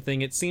the same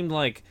thing. It seemed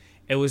like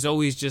it was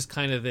always just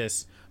kind of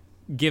this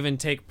give and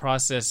take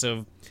process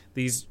of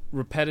these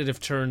repetitive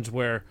turns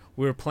where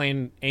we were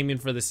aiming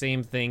for the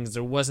same things.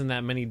 There wasn't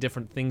that many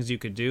different things you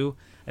could do.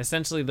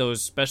 Essentially,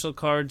 those special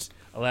cards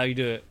allow you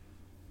to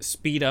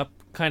speed up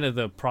kind of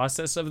the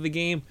process of the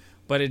game,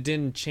 but it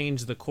didn't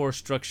change the core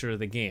structure of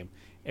the game.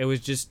 It was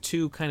just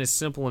too kind of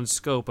simple in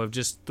scope of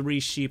just 3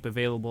 sheep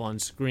available on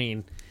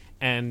screen,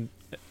 and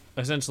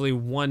essentially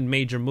one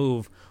major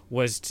move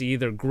was to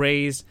either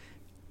graze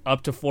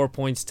up to 4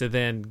 points to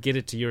then get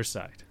it to your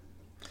side.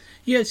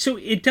 Yeah, so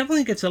it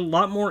definitely gets a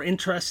lot more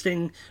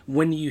interesting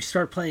when you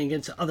start playing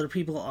against other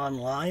people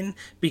online,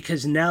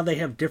 because now they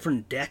have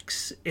different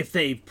decks if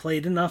they've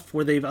played enough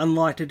where they've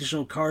unlocked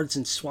additional cards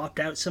and swapped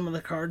out some of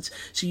the cards.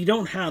 So you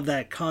don't have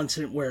that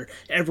constant where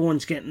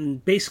everyone's getting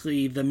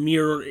basically the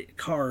mirror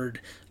card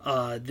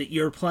that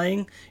you're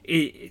playing.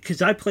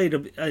 Because I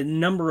played a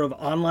number of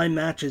online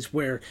matches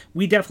where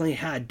we definitely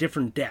had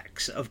different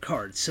decks of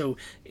cards. So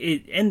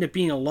it ended up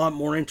being a lot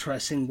more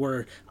interesting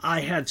where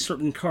I had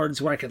certain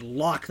cards where I could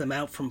lock them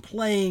out from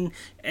playing,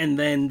 and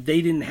then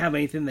they didn't have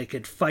anything they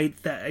could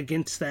fight that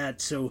against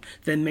that. So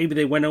then maybe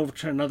they went over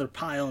to another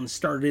pile and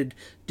started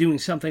doing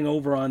something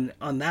over on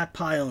that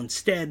pile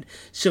instead.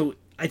 So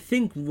I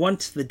think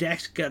once the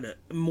decks got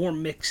more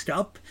mixed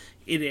up,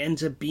 it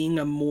ends up being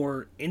a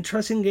more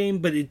interesting game,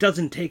 but it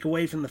doesn't take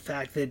away from the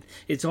fact that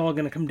it's all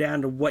going to come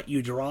down to what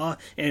you draw,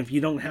 and if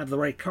you don't have the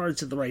right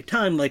cards at the right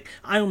time. Like,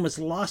 I almost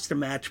lost a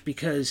match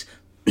because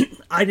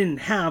I didn't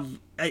have,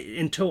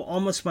 until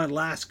almost my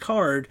last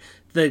card,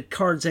 the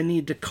cards I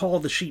needed to call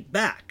the sheep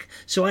back.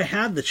 So I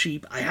had the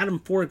sheep, I had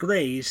them 4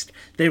 grazed,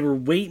 they were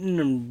waiting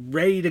and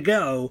ready to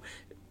go,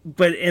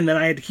 and then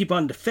I had to keep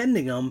on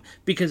defending them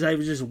because I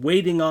was just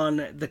waiting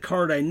on the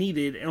card I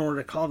needed in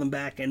order to call them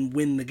back and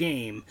win the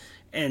game.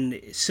 And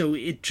so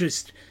it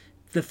just,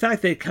 the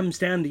fact that it comes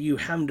down to you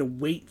having to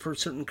wait for a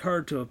certain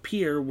card to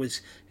appear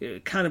was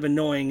kind of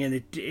annoying,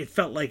 and it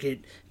felt like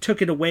it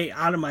took it away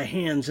out of my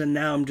hands, and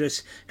now I'm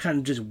just kind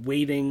of just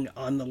waiting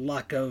on the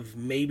luck of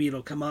maybe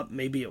it'll come up,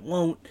 maybe it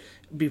won't,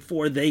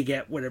 before they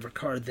get whatever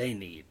card they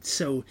need.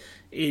 So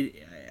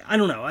I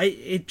don't know.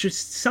 It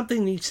just,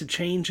 something needs to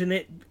change in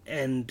it,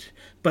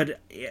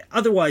 but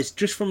otherwise,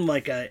 just from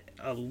like a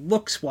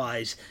looks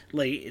wise,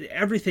 like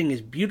everything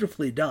is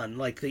beautifully done.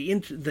 Like the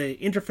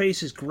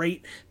interface is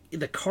great.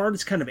 The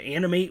cards kind of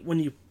animate when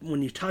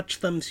you touch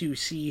them, so you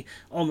see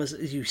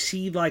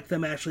like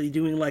them actually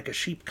doing like a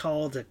sheep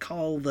call to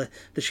call the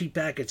sheep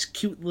back. It's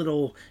cute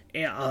little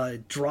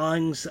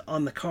drawings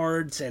on the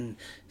cards, and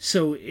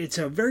so it's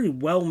a very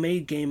well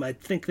made game. I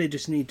think they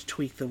just need to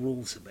tweak the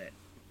rules a bit.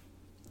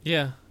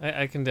 Yeah,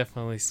 I can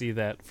definitely see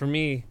that. For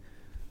me,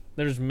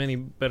 there's many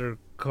better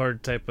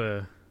card type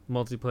of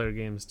multiplayer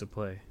games to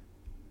play.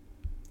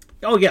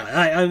 Oh yeah,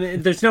 I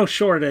mean, there's no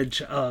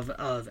shortage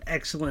of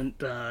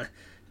excellent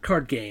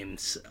card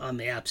games on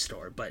the App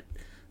Store, but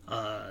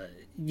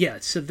yeah.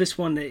 So this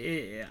one,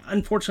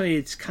 unfortunately,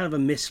 it's kind of a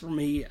miss for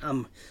me.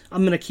 I'm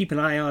gonna keep an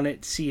eye on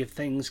it, see if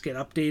things get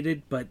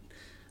updated, but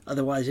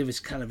otherwise, it was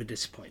kind of a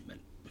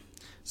disappointment.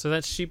 So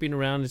that's Sheeping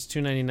Around. It's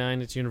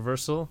 $2.99. It's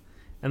Universal.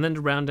 And then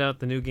to round out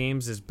the new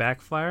games is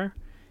Backfire.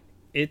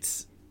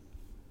 It's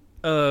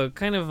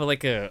kind of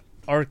like a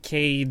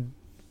arcade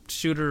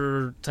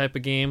shooter type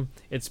of game.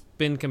 It's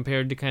been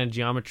compared to kind of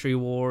Geometry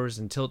Wars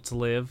and Tilt to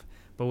Live,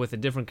 but with a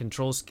different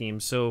control scheme.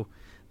 So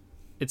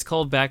it's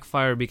called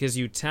Backfire because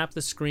you tap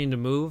the screen to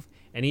move,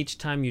 and each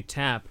time you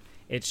tap,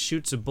 it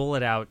shoots a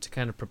bullet out to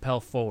kind of propel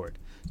forward.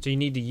 So you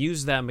need to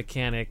use that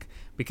mechanic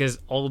because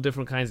all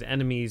different kinds of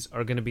enemies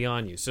are going to be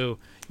on you. So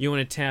you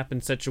want to tap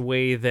in such a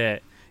way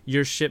that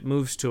your ship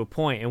moves to a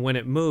point, and when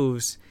it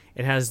moves,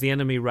 it has the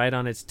enemy right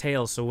on its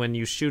tail. So when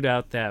you shoot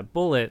out that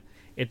bullet,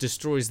 it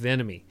destroys the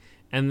enemy.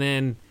 And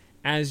then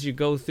as you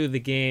go through the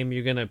game,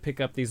 you're going to pick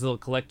up these little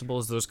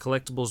collectibles. Those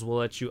collectibles will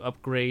let you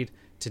upgrade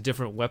to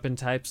different weapon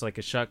types, like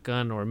a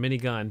shotgun or a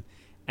minigun.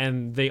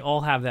 And they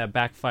all have that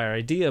backfire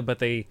idea, but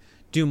they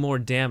do more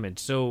damage.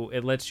 So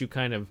it lets you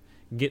kind of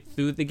get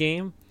through the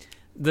game.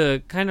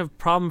 The kind of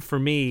problem for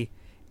me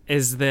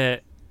is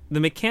that the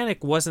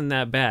mechanic wasn't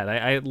that bad.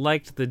 I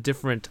liked the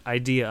different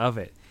idea of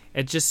it.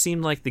 It just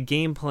seemed like the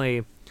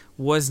gameplay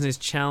wasn't as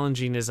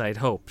challenging as I'd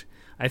hoped.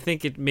 I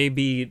think it may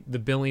be the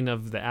billing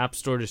of the App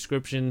Store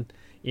description.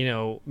 You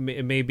know,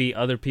 it may be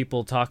other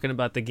people talking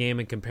about the game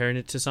and comparing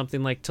it to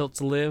something like Tilt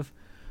to Live,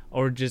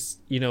 or just,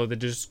 you know, the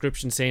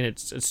description saying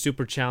it's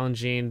super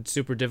challenging,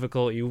 super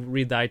difficult. You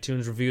read the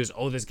iTunes reviews,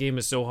 oh, this game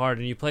is so hard,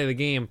 and you play the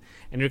game,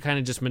 and you're kind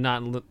of just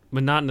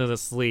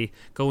monotonously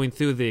going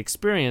through the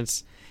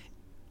experience.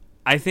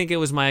 I think it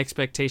was my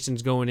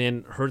expectations going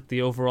in hurt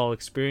the overall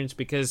experience,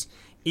 because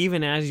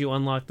even as you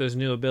unlock those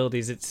new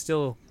abilities,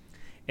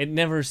 it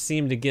never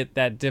seemed to get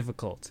that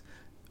difficult.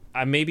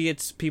 Maybe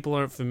it's people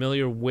aren't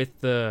familiar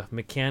with the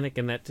mechanic,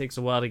 and that takes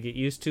a while to get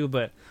used to,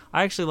 but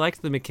I actually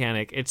liked the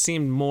mechanic. It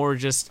seemed more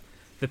just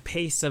the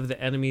pace of the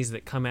enemies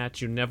that come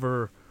at you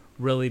never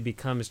really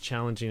becomes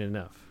challenging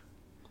enough.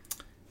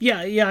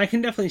 Yeah, I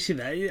can definitely see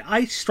that.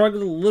 I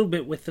struggled a little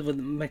bit with the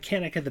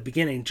mechanic at the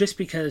beginning, just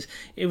because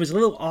it was a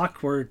little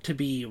awkward to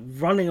be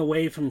running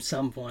away from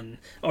someone,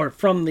 or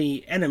from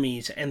the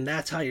enemies, and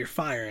that's how you're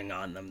firing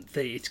on them.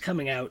 It's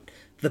coming out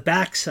the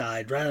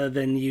backside, rather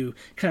than you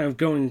kind of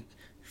going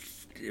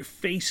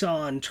face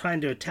on trying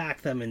to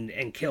attack them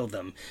and kill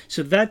them.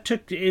 So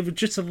it was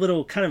just a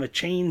little kind of a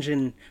change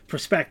in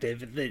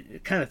perspective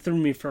that kind of threw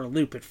me for a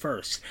loop at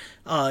first.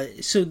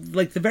 So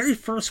like the very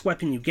first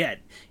weapon you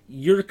get,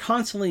 you're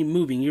constantly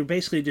moving. You're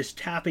basically just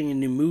tapping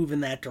and you move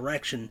in that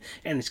direction,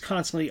 and it's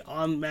constantly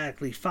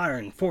automatically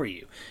firing for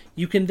you.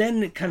 You can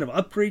then kind of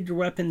upgrade your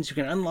weapons. You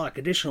can unlock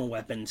additional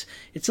weapons.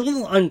 It's a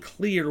little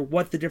unclear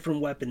what the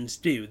different weapons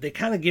do. They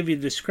kind of give you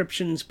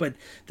descriptions, but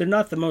they're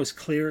not the most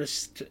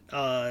clearest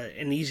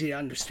and easy to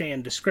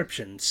understand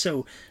descriptions.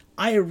 So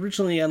I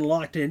originally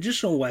unlocked an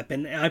additional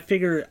weapon, and I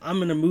figured I'm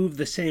going to move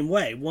the same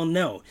way. Well,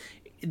 no.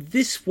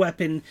 This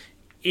weapon,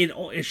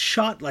 it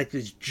shot like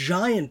this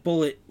giant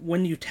bullet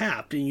when you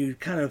tapped, and you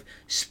kind of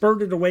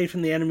spurted away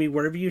from the enemy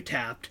wherever you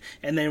tapped,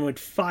 and then would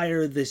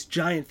fire this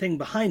giant thing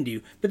behind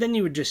you, but then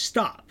you would just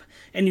stop.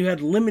 And you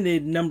had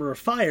limited number of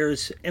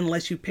fires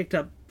unless you picked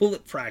up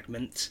bullet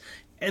fragments,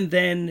 and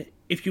then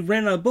if you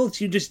ran out of bullets,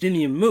 you just didn't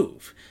even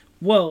move.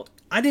 Well,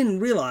 I didn't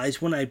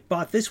realize when I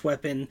bought this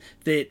weapon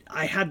that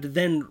I had to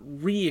then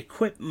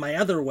re-equip my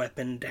other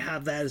weapon to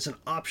have that as an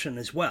option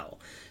as well.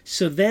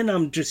 So then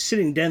I'm just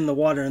sitting dead in the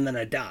water, and then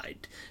I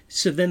died.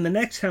 So then the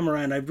next time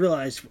around I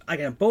realized I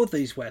got both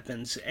these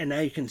weapons, and now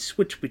you can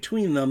switch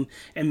between them,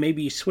 and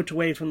maybe switch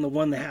away from the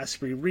one that has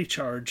to be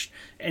recharged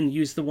and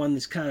use the one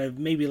that's kind of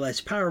maybe less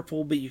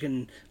powerful, but you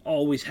can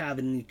always have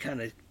it and kind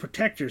of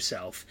protect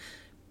yourself.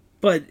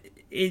 But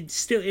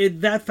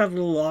that felt a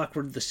little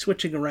awkward, the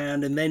switching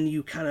around, and then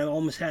you kind of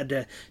almost had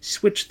to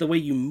switch the way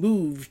you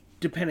moved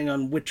depending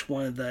on which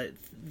one of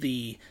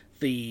the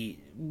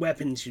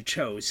weapons you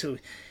chose. So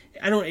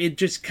it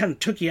just kind of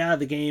took you out of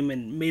the game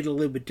and made it a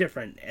little bit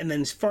different. And then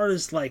as far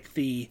as like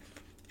the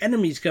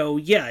enemies go,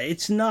 yeah,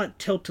 it's not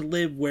Tilt to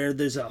Live where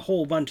there's a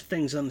whole bunch of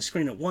things on the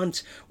screen at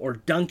once, or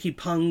Donkey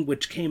Kong,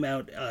 which came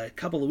out a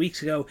couple of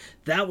weeks ago.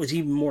 That was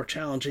even more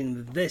challenging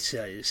than this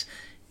is.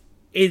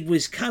 It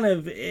was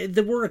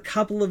there were a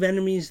couple of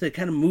enemies that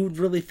kind of moved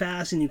really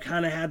fast, and you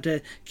kind of had to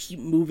keep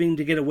moving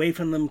to get away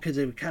from them because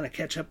they would kind of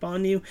catch up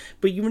on you,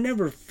 but you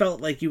never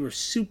felt like you were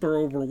super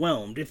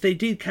overwhelmed. If they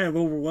did kind of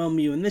overwhelm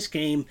you in this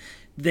game,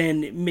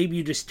 then maybe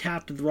you just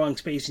tapped at the wrong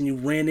space and you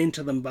ran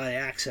into them by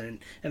accident,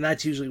 and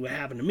that's usually what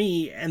happened to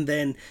me. And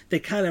then they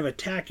kind of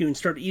attack you and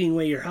start eating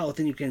away your health,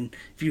 and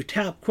if you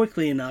tap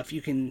quickly enough,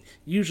 you can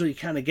usually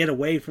kind of get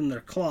away from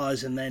their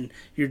claws, and then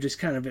you're just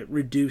kind of at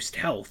reduced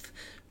health.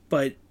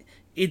 But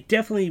it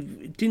definitely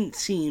didn't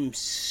seem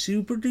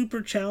super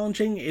duper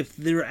challenging. If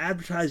they're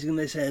advertising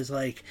this as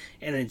like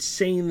an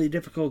insanely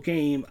difficult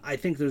game, I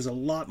think there's a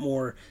lot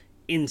more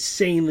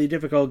insanely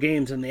difficult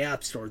games in the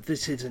App Store.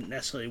 This isn't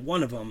necessarily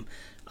one of them.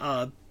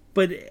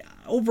 But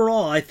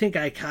overall, I think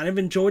I kind of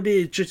enjoyed it.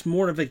 It's just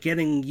more of a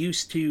getting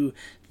used to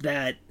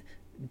that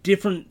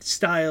different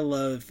style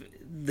of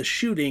the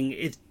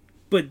shooting.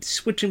 But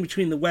switching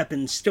between the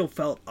weapons still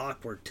felt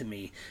awkward to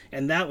me,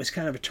 and that was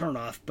kind of a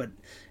turnoff. But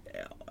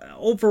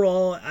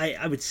overall,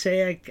 I would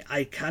say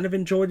I kind of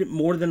enjoyed it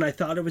more than I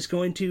thought I was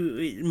going to.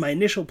 In my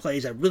initial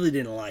plays, I really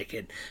didn't like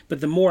it,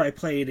 but the more I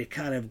played, it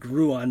kind of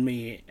grew on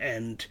me,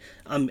 and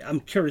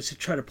I'm curious to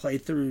try to play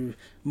through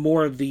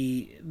more of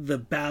the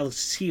battles,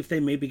 see if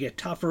they maybe get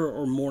tougher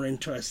or more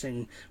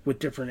interesting with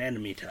different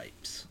enemy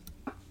types.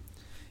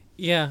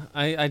 Yeah,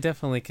 I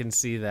definitely can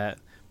see that.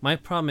 My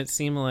problem, it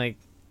seemed like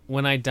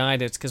when I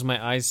died, it's because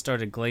my eyes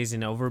started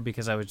glazing over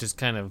because I was just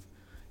kind of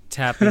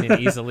tapping and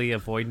easily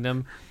avoiding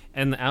them.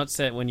 And the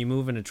outset, when you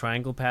move in a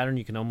triangle pattern,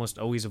 you can almost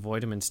always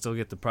avoid them and still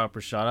get the proper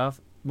shot off.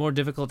 More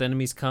difficult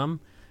enemies come,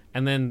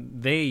 and then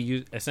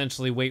they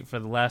essentially wait for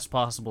the last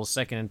possible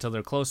second until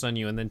they're close on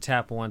you, and then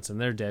tap once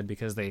and they're dead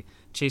because they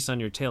chase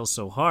on your tail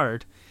so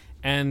hard.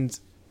 And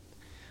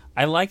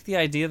I like the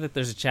idea that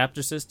there's a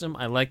chapter system.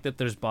 I like that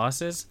there's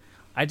bosses.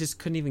 I just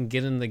couldn't even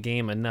get in the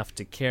game enough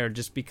to care,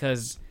 just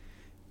because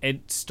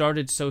it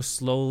started so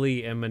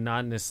slowly and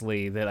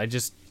monotonously that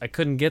I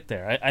couldn't get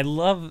there. I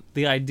love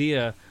the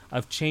idea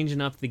of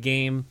changing up the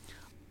game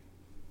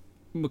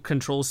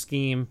control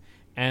scheme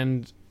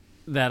and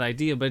that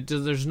idea, but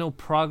there's no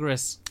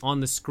progress on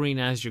the screen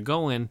as you're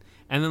going.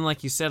 And then,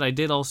 like you said, I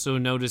did also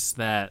notice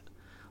that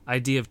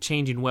idea of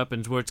changing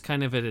weapons where it's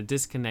kind of at a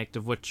disconnect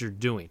of what you're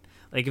doing.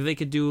 Like, if they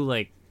could do,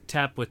 like,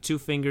 tap with 2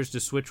 fingers to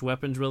switch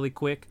weapons really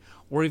quick,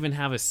 or even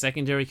have a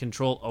secondary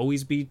control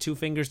always be 2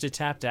 fingers to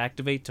tap to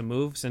activate to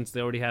move, since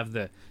they already have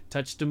the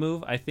touch to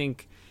move, I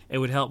think it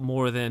would help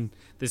more than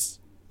this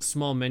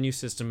small menu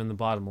system in the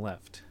bottom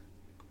left.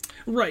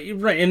 Right,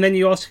 and then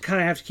you also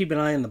kind of have to keep an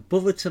eye on the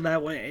bullets of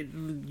that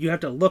one. You have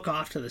to look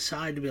off to the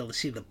side to be able to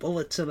see the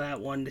bullets of that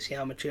one, to see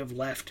how much you have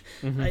left.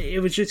 Mm-hmm.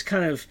 It was just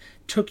kind of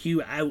took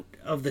you out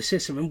of the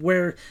system, and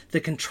where the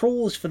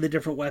controls for the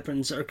different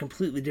weapons are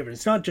completely different.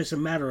 It's not just a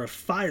matter of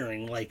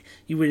firing like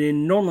you would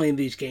normally in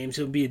these games.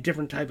 It would be a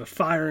different type of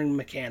firing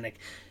mechanic.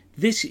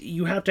 This,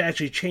 you have to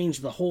actually change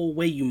the whole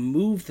way you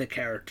move the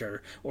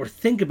character or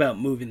think about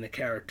moving the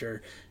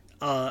character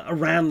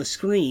around the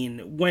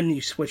screen when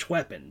you switch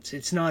weapons.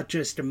 It's not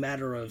just a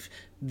matter of,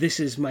 this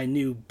is my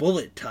new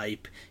bullet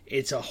type.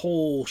 It's a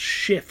whole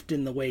shift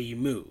in the way you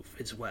move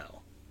as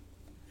well.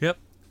 Yep.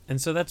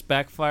 And so that's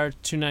Backfire,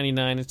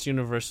 $2.99. It's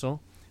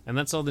Universal. And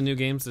that's all the new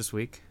games this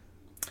week.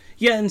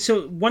 Yeah, and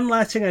so one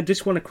last thing I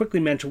just want to quickly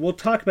mention. We'll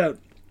talk about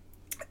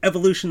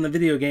Evolution, the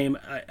video game,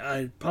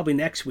 probably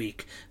next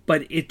week,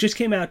 but it just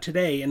came out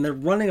today, and they're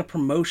running a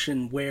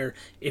promotion where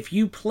if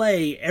you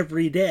play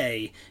every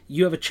day,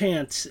 you have a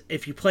chance,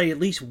 if you play at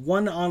least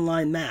one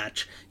online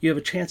match, you have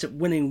a chance at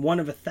winning one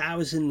of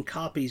 1,000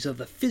 copies of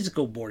the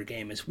physical board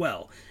game as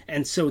well.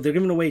 And so they're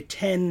giving away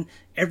 10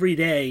 every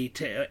day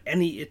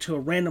to a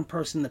random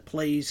person that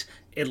plays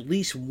at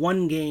least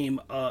one game,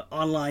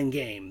 online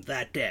game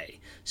that day.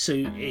 So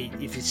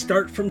if you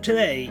start from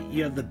today,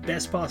 you have the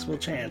best possible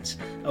chance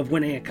of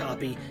winning a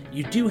copy.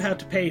 You do have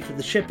to pay for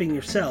the shipping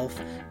yourself,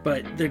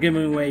 but they're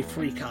giving away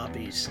free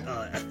copies,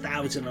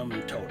 1,000 of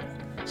them in total.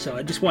 So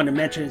I just wanted to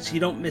mention it so you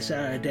don't miss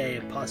out on a day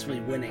of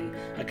possibly winning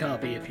a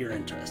copy if you're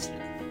interested.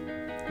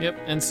 Yep,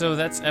 and so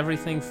that's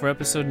everything for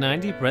episode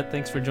 90. Brett,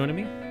 thanks for joining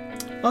me.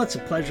 Oh, it's a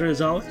pleasure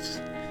as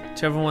always.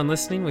 To everyone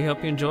listening, we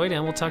hope you enjoyed,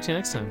 and we'll talk to you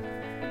next time.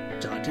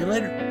 Talk to you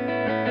later.